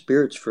 but the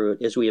Spirit's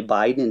fruit. As we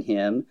abide in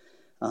Him,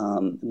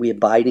 we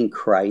abide in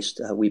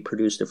Christ, we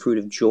produce the fruit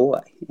of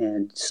joy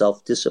and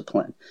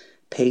self-discipline,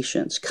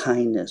 patience,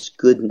 kindness,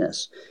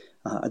 goodness.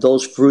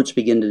 Those fruits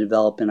begin to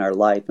develop in our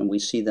life, and we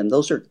see them.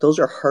 Those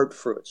are heart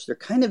fruits. They're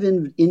kind of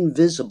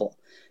invisible.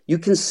 You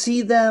can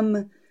see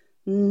them,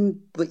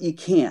 but you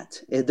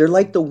can't. They're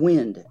like the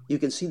wind. You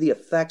can see the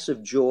effects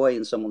of joy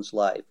in someone's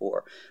life,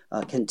 or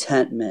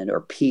contentment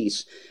or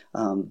peace,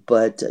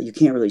 but you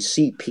can't really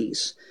see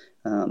peace.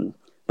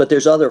 But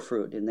there's other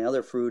fruit, and the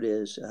other fruit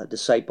is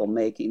disciple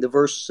making. The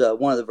verse,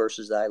 one of the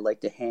verses that I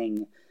like to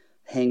hang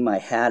my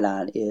hat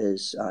on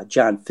is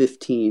John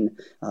 15,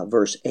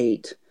 verse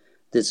 8,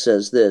 that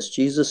says this.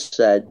 Jesus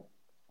said,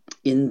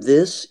 "In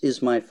this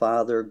is my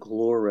Father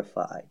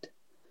glorified,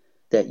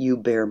 that you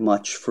bear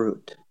much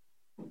fruit,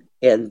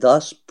 and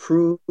thus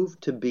prove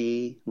to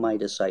be my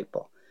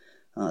disciple."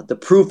 The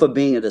proof of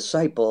being a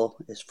disciple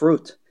is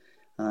fruit.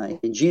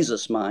 In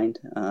Jesus' mind,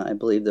 I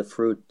believe the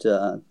fruit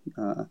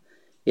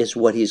is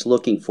what he's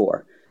looking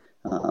for.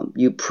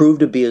 You prove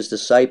to be his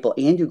disciple,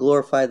 and you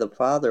glorify the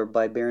Father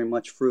by bearing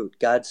much fruit.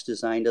 God's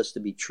designed us to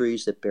be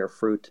trees that bear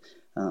fruit.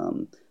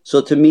 So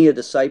to me, a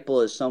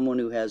disciple is someone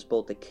who has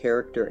both the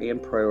character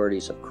and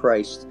priorities of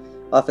Christ.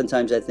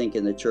 Oftentimes, I think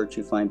in the church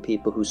you find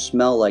people who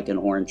smell like an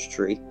orange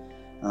tree,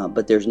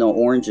 but there's no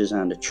oranges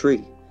on the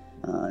tree.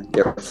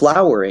 They're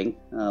flowering,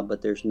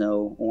 but there's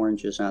no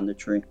oranges on the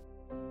tree.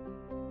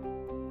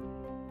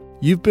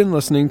 You've been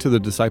listening to the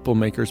Disciple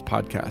Makers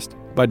podcast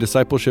by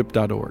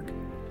discipleship.org.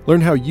 Learn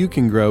how you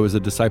can grow as a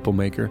disciple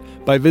maker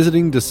by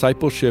visiting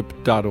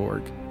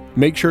discipleship.org.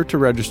 Make sure to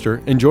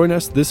register and join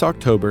us this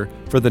October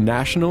for the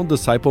National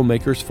Disciple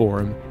Makers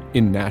Forum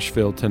in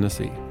Nashville,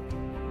 Tennessee.